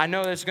things. I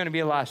know there's going to be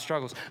a lot of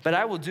struggles. But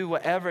I will do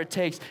whatever it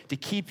takes to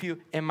keep you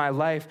in my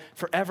life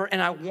forever.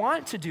 And I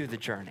want to do the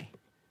journey.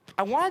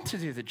 I want to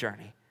do the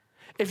journey.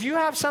 If you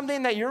have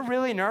something that you're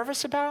really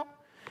nervous about,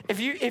 if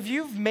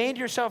you've made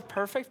yourself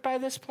perfect by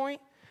this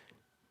point,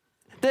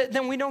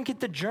 then we don't get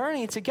the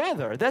journey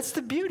together. That's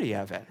the beauty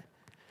of it.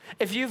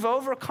 If you've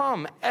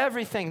overcome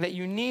everything that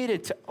you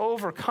needed to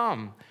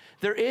overcome,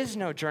 there is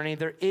no journey,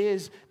 there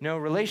is no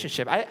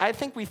relationship. I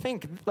think we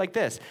think like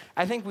this.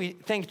 I think we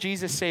think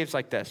Jesus saves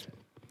like this.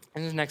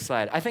 And the next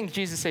slide. I think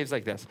Jesus saves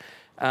like this.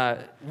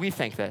 We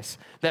think this,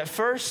 that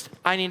first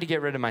I need to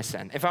get rid of my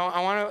sin. If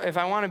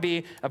I want to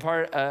be a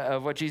part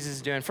of what Jesus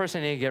is doing, first I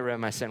need to get rid of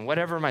my sin,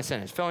 whatever my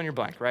sin is. Fill in your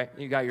blank, right?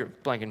 You got your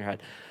blank in your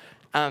head.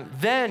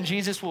 Then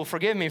Jesus will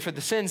forgive me for the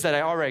sins that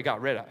I already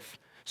got rid of.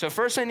 So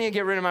first I need to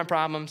get rid of my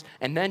problems,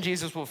 and then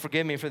Jesus will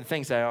forgive me for the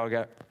things that I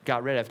already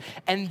got rid of.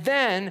 And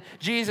then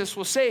Jesus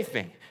will save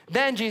me.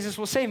 Then Jesus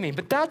will save me.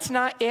 But that's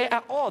not it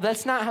at all.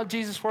 That's not how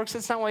Jesus works.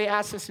 That's not what he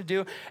asks us to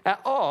do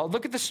at all.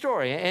 Look at the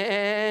story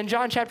in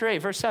John chapter 8,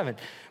 verse 7.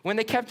 When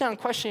they kept on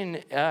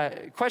questioning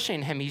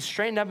him, he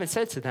straightened up and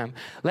said to them,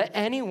 let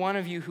any one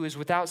of you who is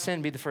without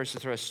sin be the first to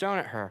throw a stone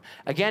at her.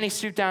 Again, he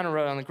stooped down and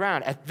wrote on the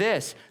ground. At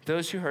this,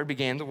 those who heard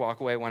began to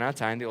walk away one at a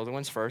time, the older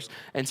ones first,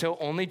 until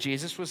only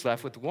Jesus was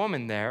left with the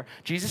woman there.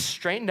 Jesus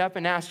straightened up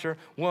and asked her,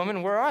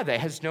 woman, where are they?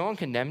 Has no one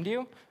condemned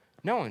you?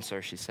 No one,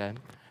 sir, she said.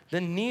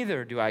 Then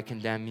neither do I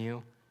condemn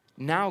you.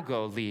 Now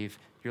go leave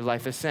your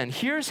life of sin.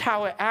 Here's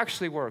how it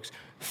actually works.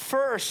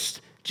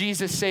 First,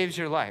 Jesus saves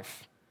your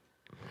life.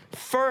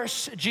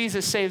 First,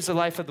 Jesus saves the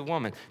life of the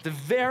woman. The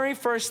very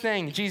first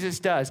thing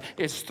Jesus does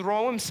is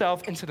throw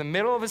himself into the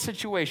middle of a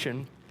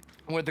situation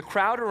where the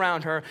crowd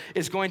around her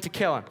is going to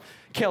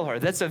kill her.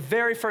 That's the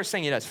very first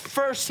thing he does.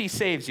 First, he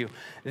saves you.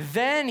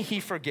 Then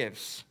he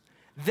forgives.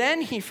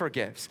 Then he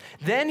forgives.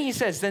 Then he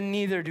says, then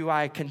neither do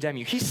I condemn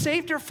you. He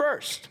saved her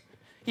first.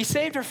 He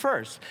saved her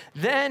first.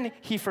 Then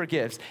he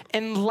forgives.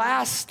 And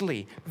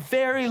lastly,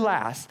 very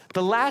last,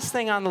 the last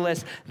thing on the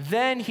list,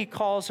 then he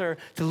calls her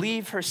to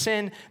leave her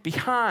sin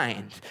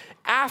behind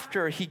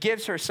after he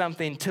gives her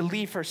something to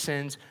leave her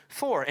sins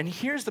for. And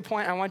here's the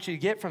point I want you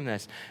to get from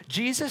this.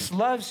 Jesus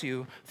loves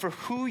you for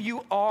who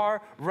you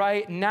are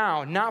right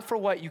now, not for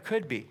what you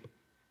could be.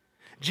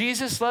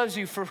 Jesus loves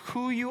you for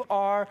who you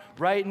are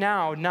right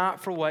now,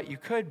 not for what you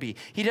could be.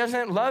 He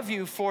doesn't love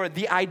you for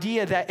the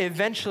idea that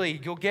eventually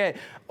you'll get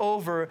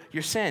over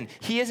your sin.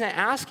 He isn't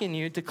asking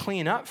you to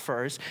clean up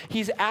first.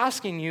 He's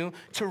asking you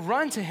to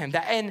run to him.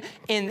 And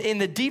in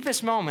the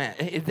deepest moment,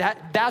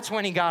 that's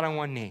when he got on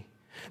one knee.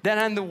 Then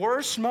in the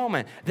worst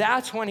moment,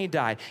 that's when he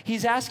died.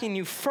 He's asking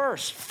you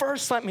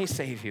first let me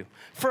save you.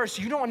 First,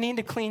 you don't need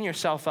to clean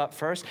yourself up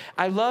first.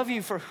 I love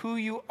you for who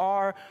you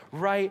are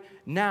right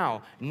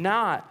now,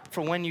 not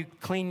for when you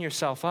clean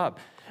yourself up.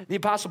 The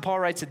Apostle Paul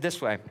writes it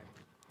this way.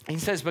 He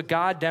says, but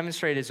God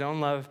demonstrated his own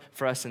love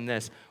for us in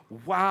this.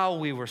 While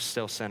we were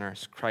still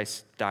sinners,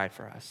 Christ died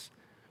for us.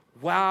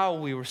 While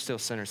we were still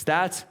sinners.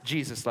 That's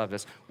Jesus loved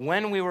us.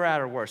 When we were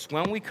at our worst,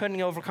 when we couldn't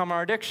overcome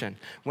our addiction,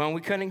 when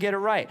we couldn't get it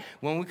right,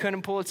 when we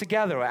couldn't pull it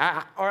together,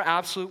 our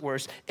absolute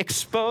worst,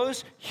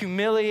 exposed,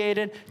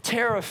 humiliated,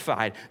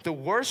 terrified. The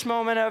worst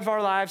moment of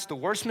our lives, the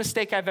worst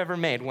mistake I've ever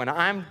made, when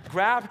I'm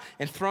grabbed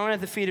and thrown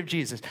at the feet of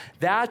Jesus.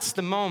 That's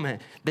the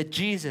moment that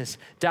Jesus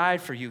died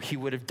for you. He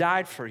would have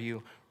died for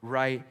you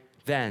right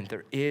then.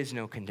 There is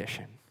no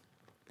condition.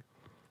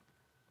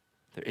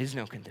 There is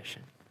no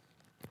condition.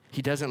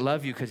 He doesn't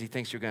love you because he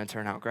thinks you're going to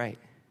turn out great.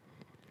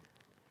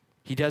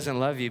 He doesn't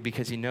love you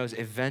because he knows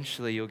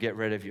eventually you'll get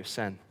rid of your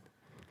sin.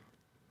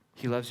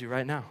 He loves you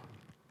right now.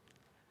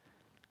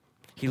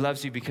 He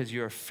loves you because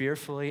you are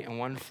fearfully and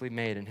wonderfully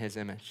made in his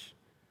image.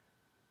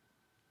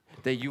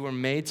 That you were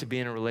made to be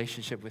in a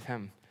relationship with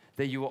him.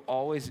 That you will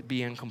always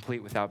be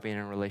incomplete without being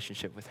in a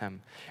relationship with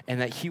him.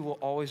 And that he will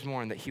always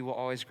mourn, that he will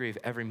always grieve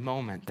every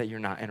moment that you're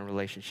not in a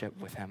relationship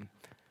with him.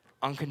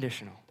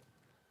 Unconditional.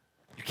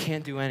 You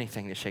can't do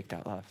anything to shake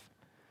that love.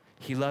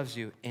 He loves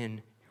you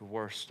in your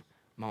worst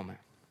moment.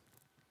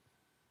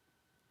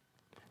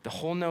 The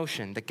whole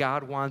notion that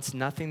God wants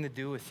nothing to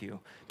do with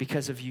you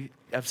because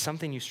of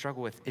something you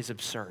struggle with is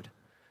absurd.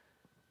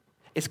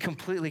 It's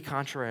completely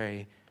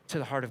contrary to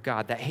the heart of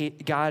God,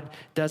 that God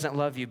doesn't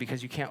love you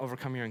because you can't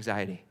overcome your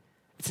anxiety.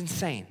 It's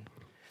insane.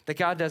 That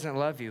God doesn't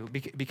love you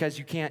because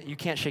you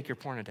can't shake your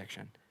porn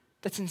addiction.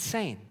 That's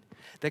insane.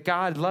 That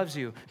God loves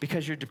you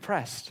because you're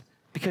depressed,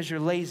 because you're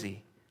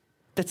lazy.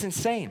 That's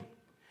insane.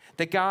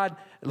 That God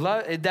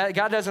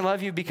doesn't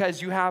love you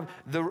because you have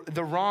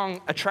the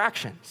wrong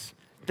attractions.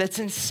 That's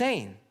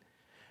insane.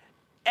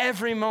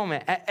 Every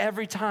moment, at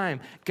every time,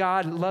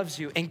 God loves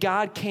you, and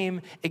God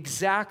came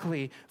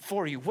exactly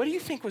for you. What do you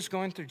think was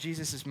going through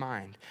Jesus'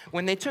 mind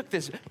when they took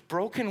this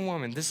broken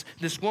woman,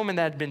 this woman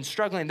that had been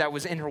struggling, that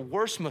was in her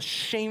worst, most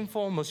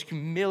shameful, most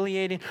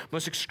humiliating,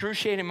 most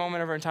excruciating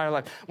moment of her entire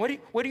life? What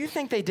do you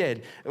think they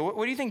did?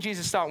 What do you think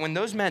Jesus thought when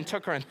those men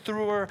took her and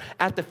threw her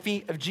at the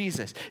feet of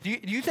Jesus? Do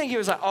you think he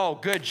was like, oh,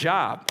 good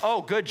job.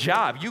 Oh, good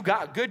job.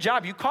 Good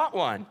job. You caught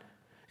one.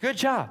 Good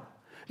job.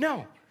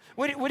 No.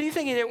 What do you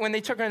think he did when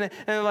they took her and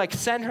they're like,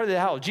 send her to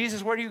hell?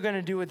 Jesus, what are you going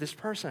to do with this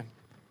person?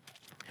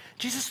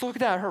 Jesus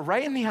looked at her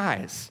right in the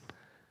eyes.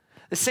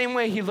 The same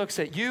way he looks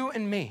at you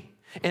and me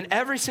and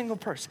every single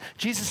person.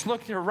 Jesus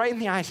looked at her right in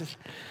the eyes and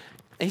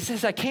he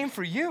says, I came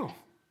for you.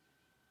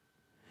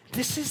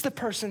 This is the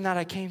person that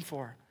I came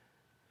for.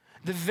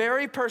 The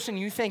very person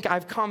you think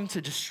I've come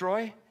to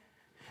destroy,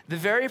 the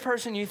very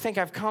person you think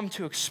I've come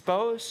to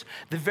expose,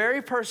 the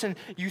very person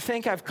you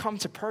think I've come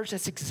to purge,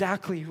 that's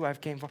exactly who I've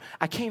came for.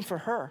 I came for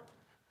her.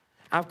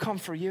 I've come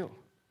for you.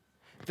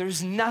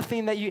 There's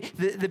nothing that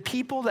the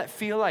people that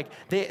feel like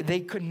they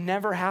could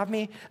never have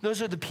me,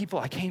 those are the people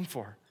I came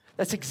for.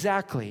 That's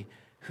exactly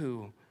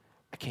who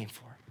I came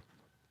for.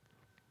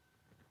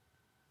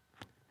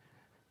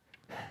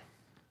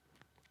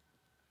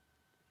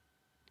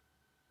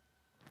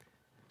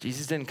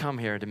 Jesus didn't come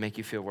here to make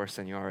you feel worse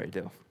than you already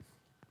do.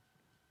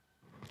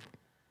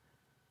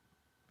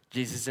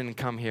 Jesus didn't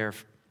come here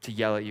to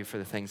yell at you for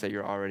the things that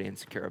you're already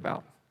insecure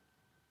about.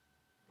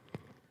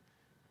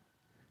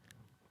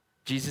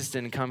 Jesus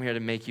didn't come here to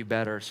make you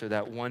better so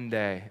that one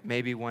day,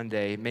 maybe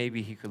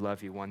he could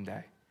love you one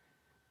day.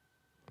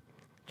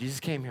 Jesus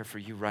came here for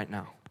you right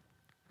now.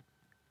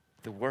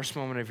 The worst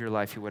moment of your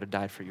life, he would have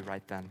died for you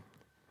right then.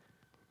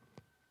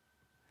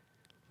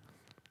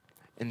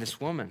 And this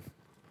woman,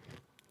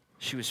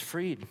 she was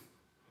freed.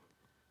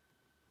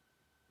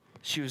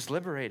 She was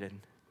liberated.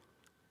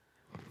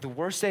 The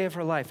worst day of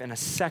her life, in a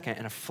second,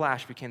 in a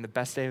flash, became the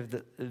best day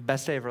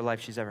of her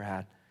life she's ever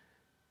had.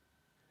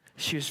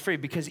 She was free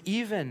because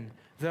even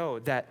though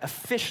that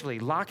officially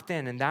locked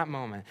in that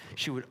moment,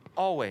 she would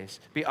always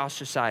be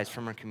ostracized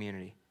from her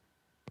community.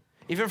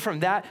 Even from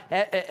that,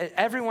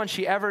 everyone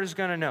she ever is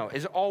going to know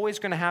is always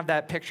going to have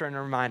that picture in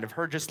her mind of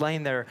her just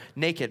laying there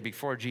naked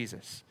before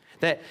Jesus.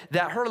 That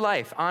her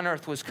life on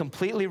earth was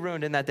completely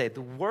ruined in that day.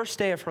 The worst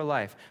day of her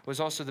life was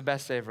also the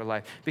best day of her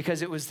life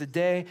because it was the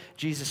day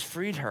Jesus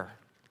freed her.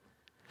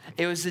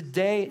 It was the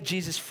day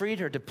Jesus freed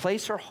her to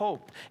place her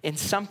hope in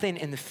something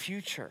in the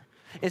future,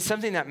 in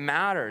something that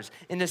matters,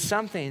 into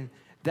something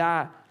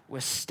that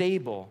was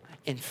stable,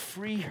 and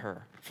free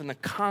her from the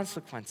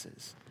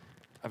consequences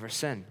of her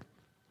sin.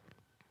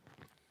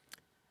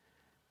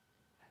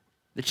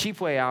 The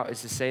cheap way out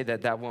is to say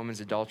that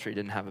woman's adultery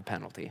didn't have a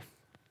penalty.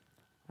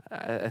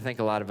 I think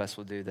a lot of us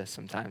will do this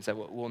sometimes, that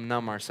we'll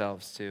numb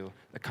ourselves to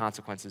the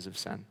consequences of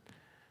sin.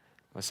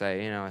 We'll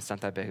say, it's not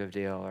that big of a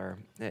deal, or,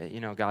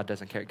 God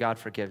doesn't care. God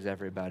forgives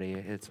everybody.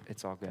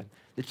 It's all good.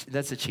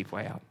 That's the cheap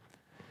way out.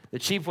 The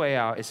cheap way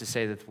out is to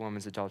say that the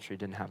woman's adultery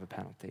didn't have a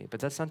penalty, but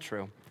that's not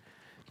true.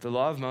 The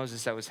law of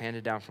Moses that was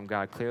handed down from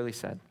God clearly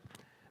said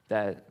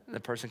that the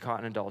person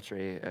caught in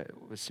adultery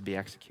was to be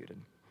executed.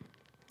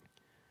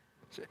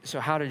 So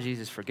how did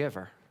Jesus forgive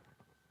her?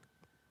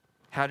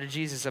 How did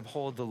Jesus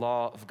uphold the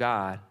law of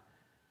God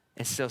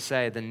and still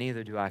say, then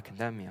neither do I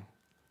condemn you?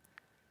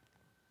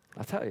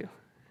 I'll tell you.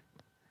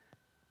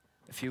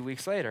 A few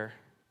weeks later,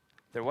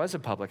 there was a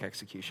public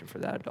execution for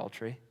that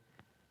adultery.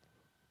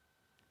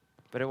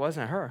 But it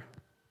wasn't her.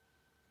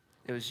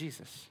 It was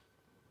Jesus.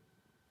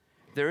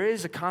 There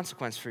is a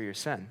consequence for your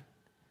sin.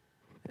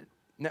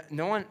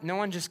 No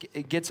one just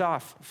gets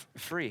off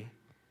free.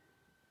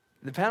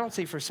 The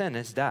penalty for sin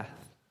is death.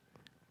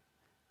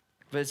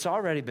 But it's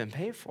already been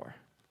paid for.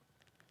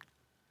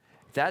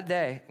 That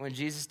day, when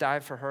Jesus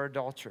died for her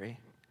adultery,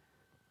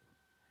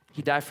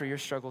 he died for your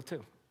struggle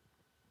too.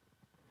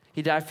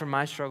 He died for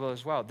my struggle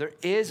as well. There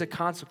is a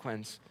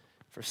consequence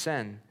for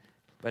sin,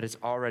 but it's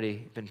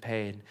already been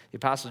paid. The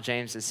Apostle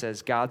James, it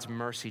says, God's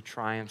mercy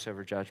triumphs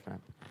over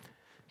judgment.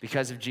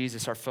 Because of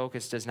Jesus, our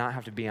focus does not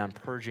have to be on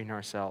purging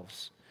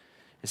ourselves.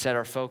 Instead,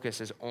 our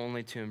focus is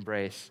only to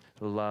embrace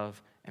the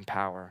love and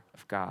power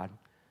of God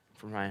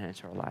from running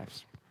into our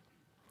lives.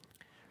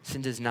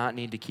 Sin does not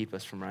need to keep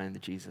us from running to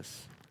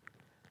Jesus.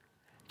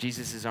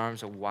 Jesus'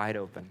 arms are wide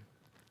open.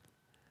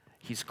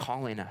 He's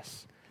calling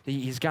us.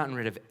 He's gotten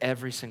rid of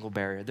every single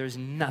barrier. There's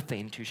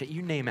nothing too shameful.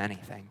 You name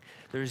anything.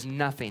 There's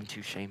nothing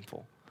too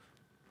shameful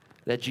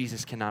that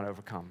Jesus cannot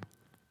overcome.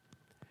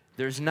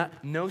 There's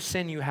no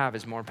sin you have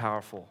is more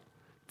powerful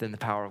than the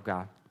power of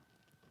God.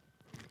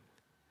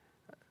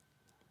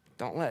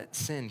 Don't let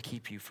sin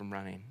keep you from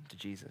running to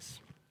Jesus.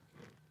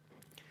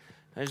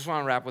 I just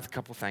want to wrap with a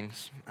couple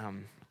things.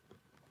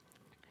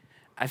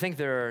 I think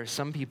there are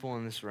some people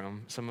in this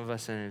room, some of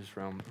us in this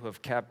room, who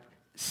have kept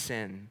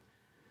sin,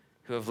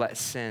 who have let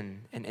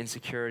sin and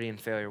insecurity and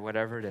failure,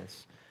 whatever it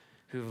is,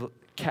 who've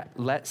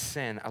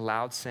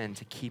allowed sin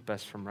to keep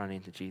us from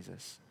running to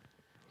Jesus.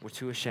 We're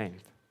too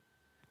ashamed.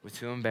 We're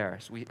too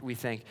embarrassed. We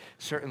think,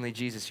 certainly,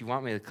 Jesus, you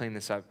want me to clean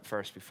this up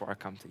first before I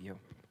come to you.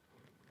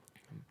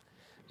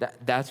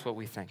 That's what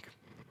we think.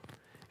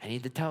 I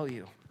need to tell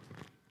you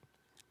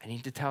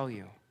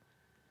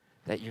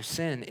that your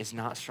sin is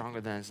not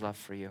stronger than his love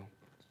for you.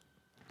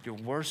 Your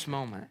worst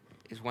moment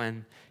is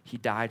when he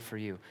died for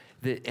you.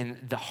 And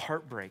the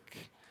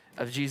heartbreak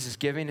of Jesus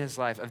giving his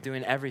life, of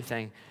doing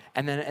everything,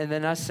 and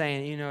then us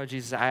saying, you know,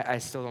 Jesus, I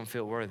still don't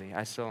feel worthy.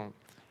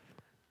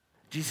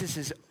 Jesus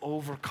has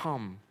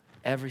overcome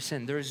every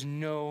sin. There is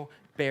no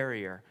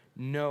barrier.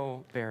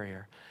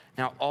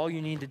 Now, all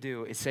you need to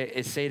do is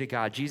say to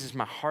God, Jesus,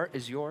 my heart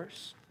is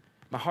yours.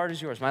 My heart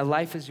is yours. My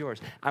life is yours.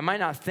 I might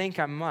not think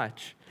I'm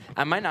much.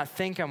 I might not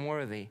think I'm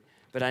worthy,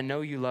 but I know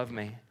you love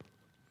me.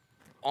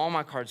 All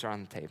my cards are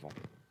on the table.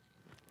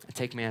 And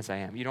take me as I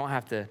am. You don't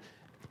have to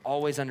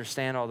always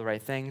understand all the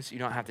right things. You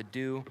don't have to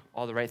do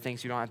all the right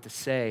things. You don't have to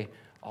say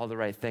all the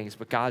right things.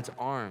 But God's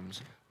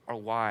arms are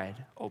wide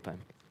open.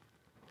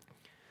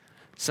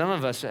 Some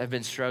of us have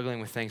been struggling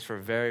with things for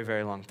a very,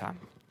 very long time.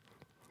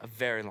 A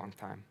very long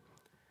time.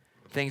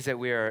 Things that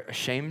we are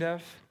ashamed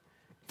of.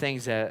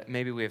 Things that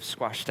maybe we have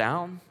squashed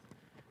down.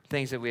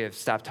 Things that we have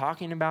stopped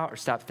talking about or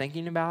stopped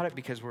thinking about it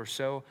because we're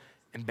so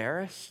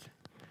embarrassed.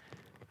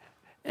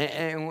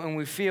 And when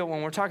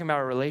we're talking about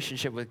a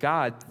relationship with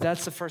God,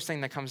 that's the first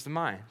thing that comes to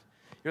mind.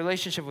 Your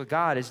relationship with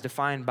God is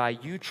defined by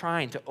you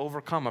trying to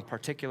overcome a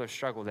particular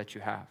struggle that you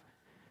have.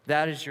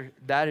 That is your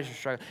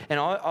struggle. And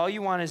all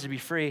you want is to be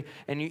free.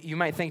 And you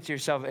might think to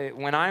yourself,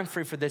 when I'm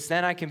free for this,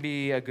 then I can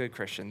be a good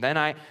Christian. Then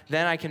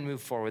I can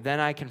move forward. Then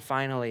I can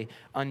finally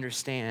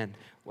understand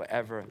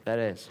whatever that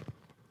is.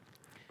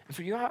 And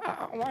for you,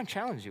 I want to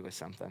challenge you with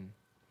something.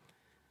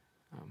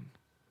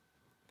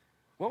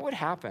 What would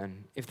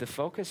happen if the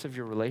focus of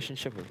your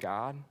relationship with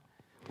God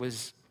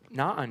was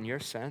not on your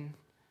sin,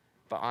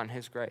 but on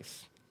his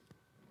grace?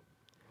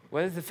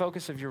 What if the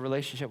focus of your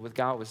relationship with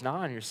God was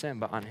not on your sin,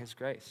 but on his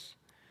grace?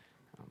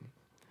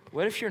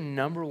 What if your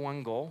number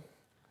one goal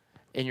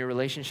in your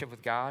relationship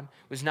with God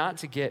was not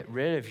to get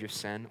rid of your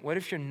sin? What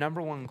if your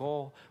number one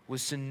goal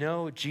was to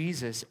know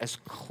Jesus as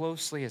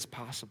closely as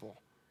possible?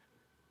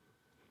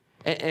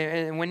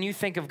 And when you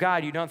think of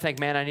God, you don't think,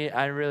 man,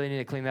 I really need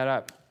to clean that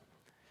up.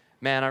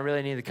 Man, I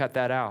really need to cut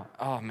that out.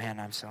 Oh, man,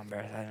 I'm so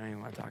embarrassed. I don't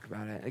even want to talk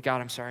about it.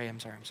 God, I'm sorry.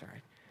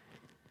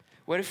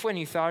 What if when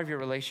you thought of your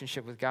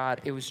relationship with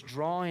God, it was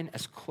drawing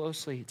as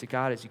closely to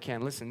God as you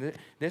can? Listen,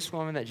 this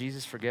woman that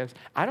Jesus forgives,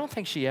 I don't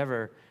think she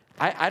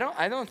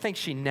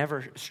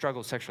never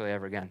struggled sexually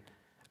ever again.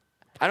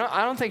 I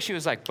don't think she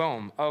was like,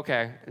 boom,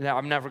 okay, now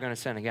I'm never going to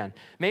sin again.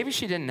 Maybe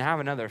she didn't have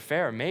another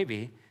affair,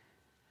 maybe.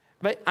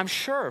 But I'm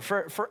sure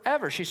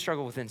forever she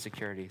struggled with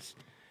insecurities.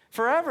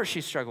 Forever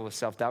she struggled with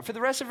self-doubt. For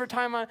the rest of her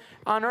time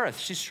on earth,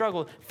 she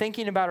struggled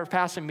thinking about her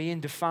past and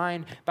being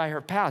defined by her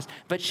past.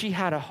 But she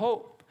had a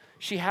hope.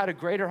 She had a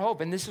greater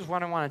hope. And this is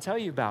what I want to tell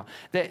you about.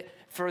 That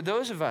for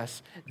those of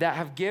us that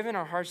have given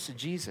our hearts to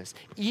Jesus,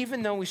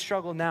 even though we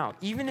struggle now,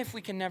 even if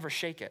we can never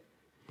shake it,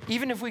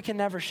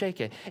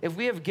 if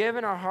we have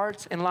given our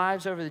hearts and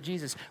lives over to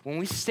Jesus, when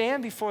we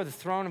stand before the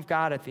throne of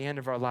God at the end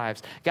of our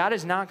lives, God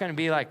is not going to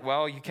be like,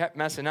 well, you kept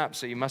messing up,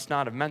 so you must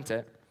not have meant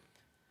it.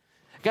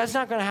 God's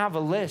not going to have a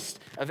list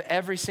of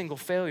every single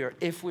failure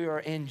if we are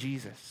in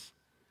Jesus.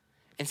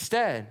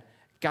 Instead,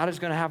 God is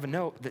going to have a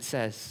note that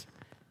says,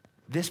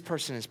 this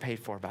person is paid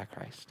for by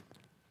Christ.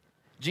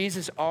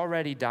 Jesus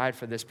already died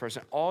for this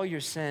person. All your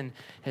sin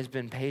has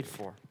been paid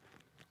for.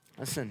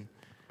 Listen,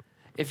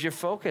 if your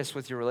focus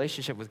with your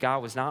relationship with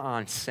God was not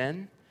on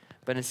sin,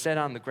 but instead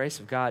on the grace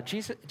of God,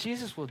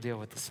 Jesus will deal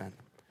with the sin.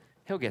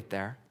 He'll get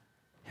there.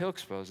 He'll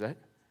expose it.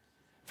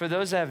 For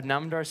those that have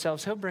numbed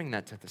ourselves, he'll bring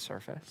that to the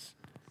surface.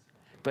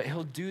 But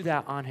he'll do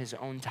that on his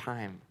own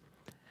time.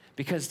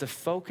 Because the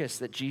focus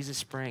that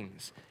Jesus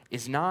brings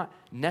is not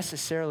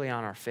necessarily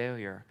on our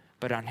failure,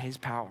 but on his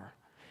power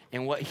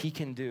and what he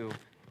can do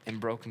in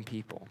broken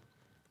people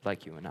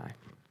like you and I.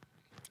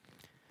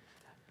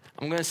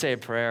 I'm going to say a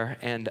prayer,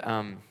 and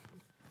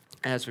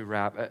as we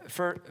wrap,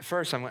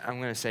 first I'm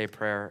going to say a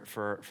prayer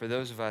for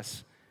those of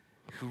us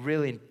who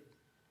really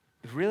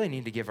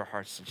need to give our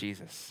hearts to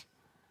Jesus,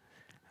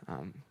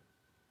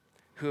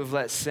 who have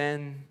let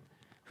sin,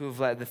 who have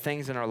let the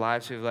things in our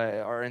lives, who have let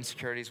our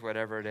insecurities,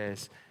 whatever it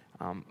is,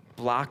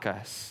 block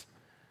us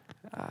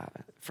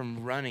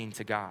from running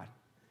to God,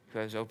 who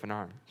has open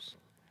arms.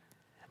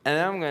 And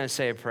then I'm going to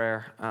say a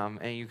prayer,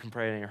 and you can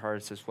pray it in your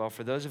hearts as well,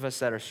 for those of us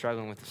that are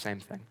struggling with the same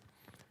thing.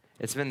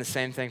 It's been the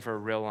same thing for a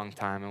real long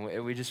time,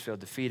 and we just feel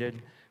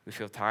defeated, we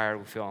feel tired,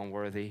 we feel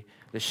unworthy.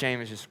 The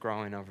shame is just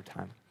growing over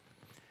time.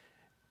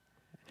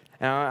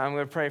 And I'm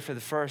going to pray for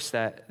the first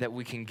that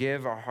we can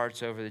give our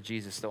hearts over to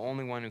Jesus, the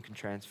only one who can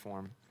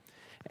transform.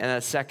 And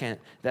that second,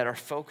 that our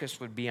focus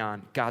would be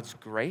on God's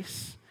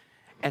grace,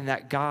 and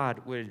that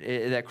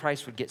that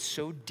Christ would get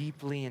so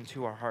deeply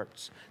into our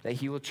hearts that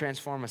he will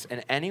transform us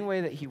in any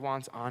way that he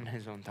wants on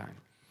his own time.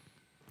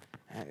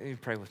 You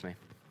pray with me.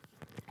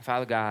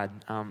 Father God,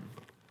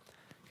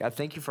 God,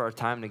 thank you for our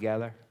time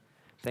together.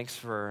 Thanks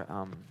for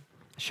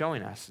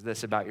showing us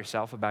this about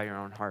yourself, about your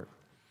own heart.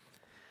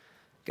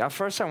 God,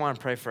 first I want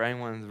to pray for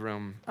anyone in the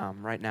room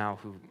right now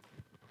who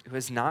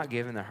has not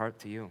given their heart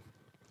to you.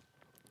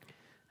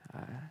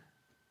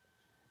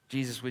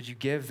 Jesus, would you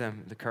give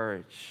them the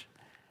courage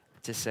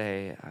to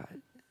say,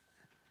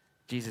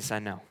 Jesus, I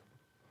know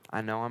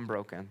I'm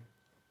broken.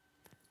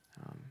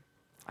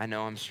 I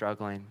know I'm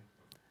struggling.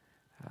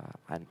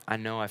 I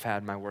know I've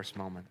had my worst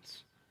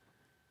moments.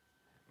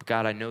 But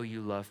God, I know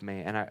you love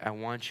me, and I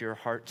want my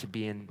heart to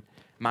be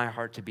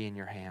in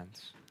your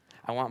hands.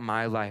 I want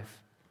my life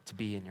to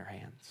be in your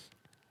hands.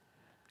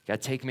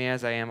 God, take me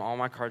as I am. All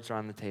my cards are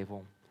on the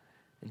table.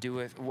 And do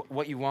with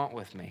what you want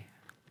with me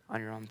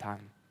on your own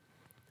time.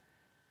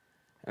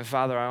 And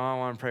Father, I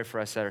want to pray for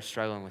us that are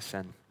struggling with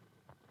sin.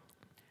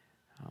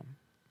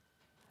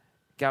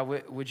 God,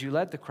 would you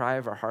let the cry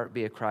of our heart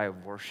be a cry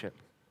of worship?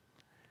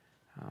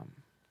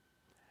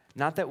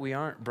 Not that we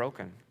aren't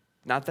broken.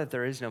 Not that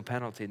there is no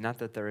penalty. Not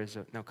that there is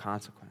no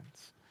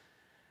consequence.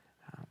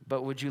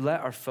 But would you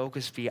let our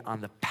focus be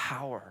on the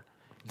power,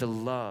 the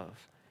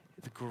love,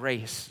 the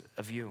grace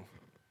of you?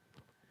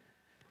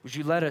 Would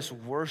you let us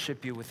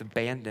worship you with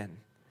abandon,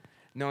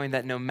 knowing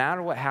that no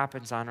matter what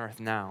happens on earth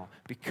now,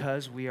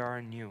 because we are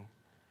in you,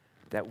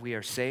 that we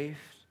are saved,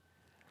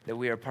 that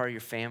we are part of your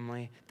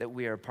family, that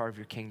we are a part of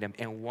your kingdom.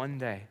 And one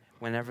day,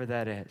 whenever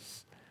that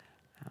is,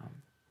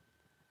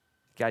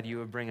 God, you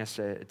would bring us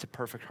to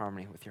perfect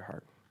harmony with your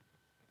heart.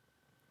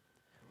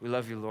 We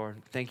love you,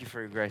 Lord. Thank you for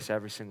your grace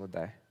every single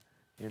day.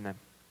 In your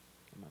name.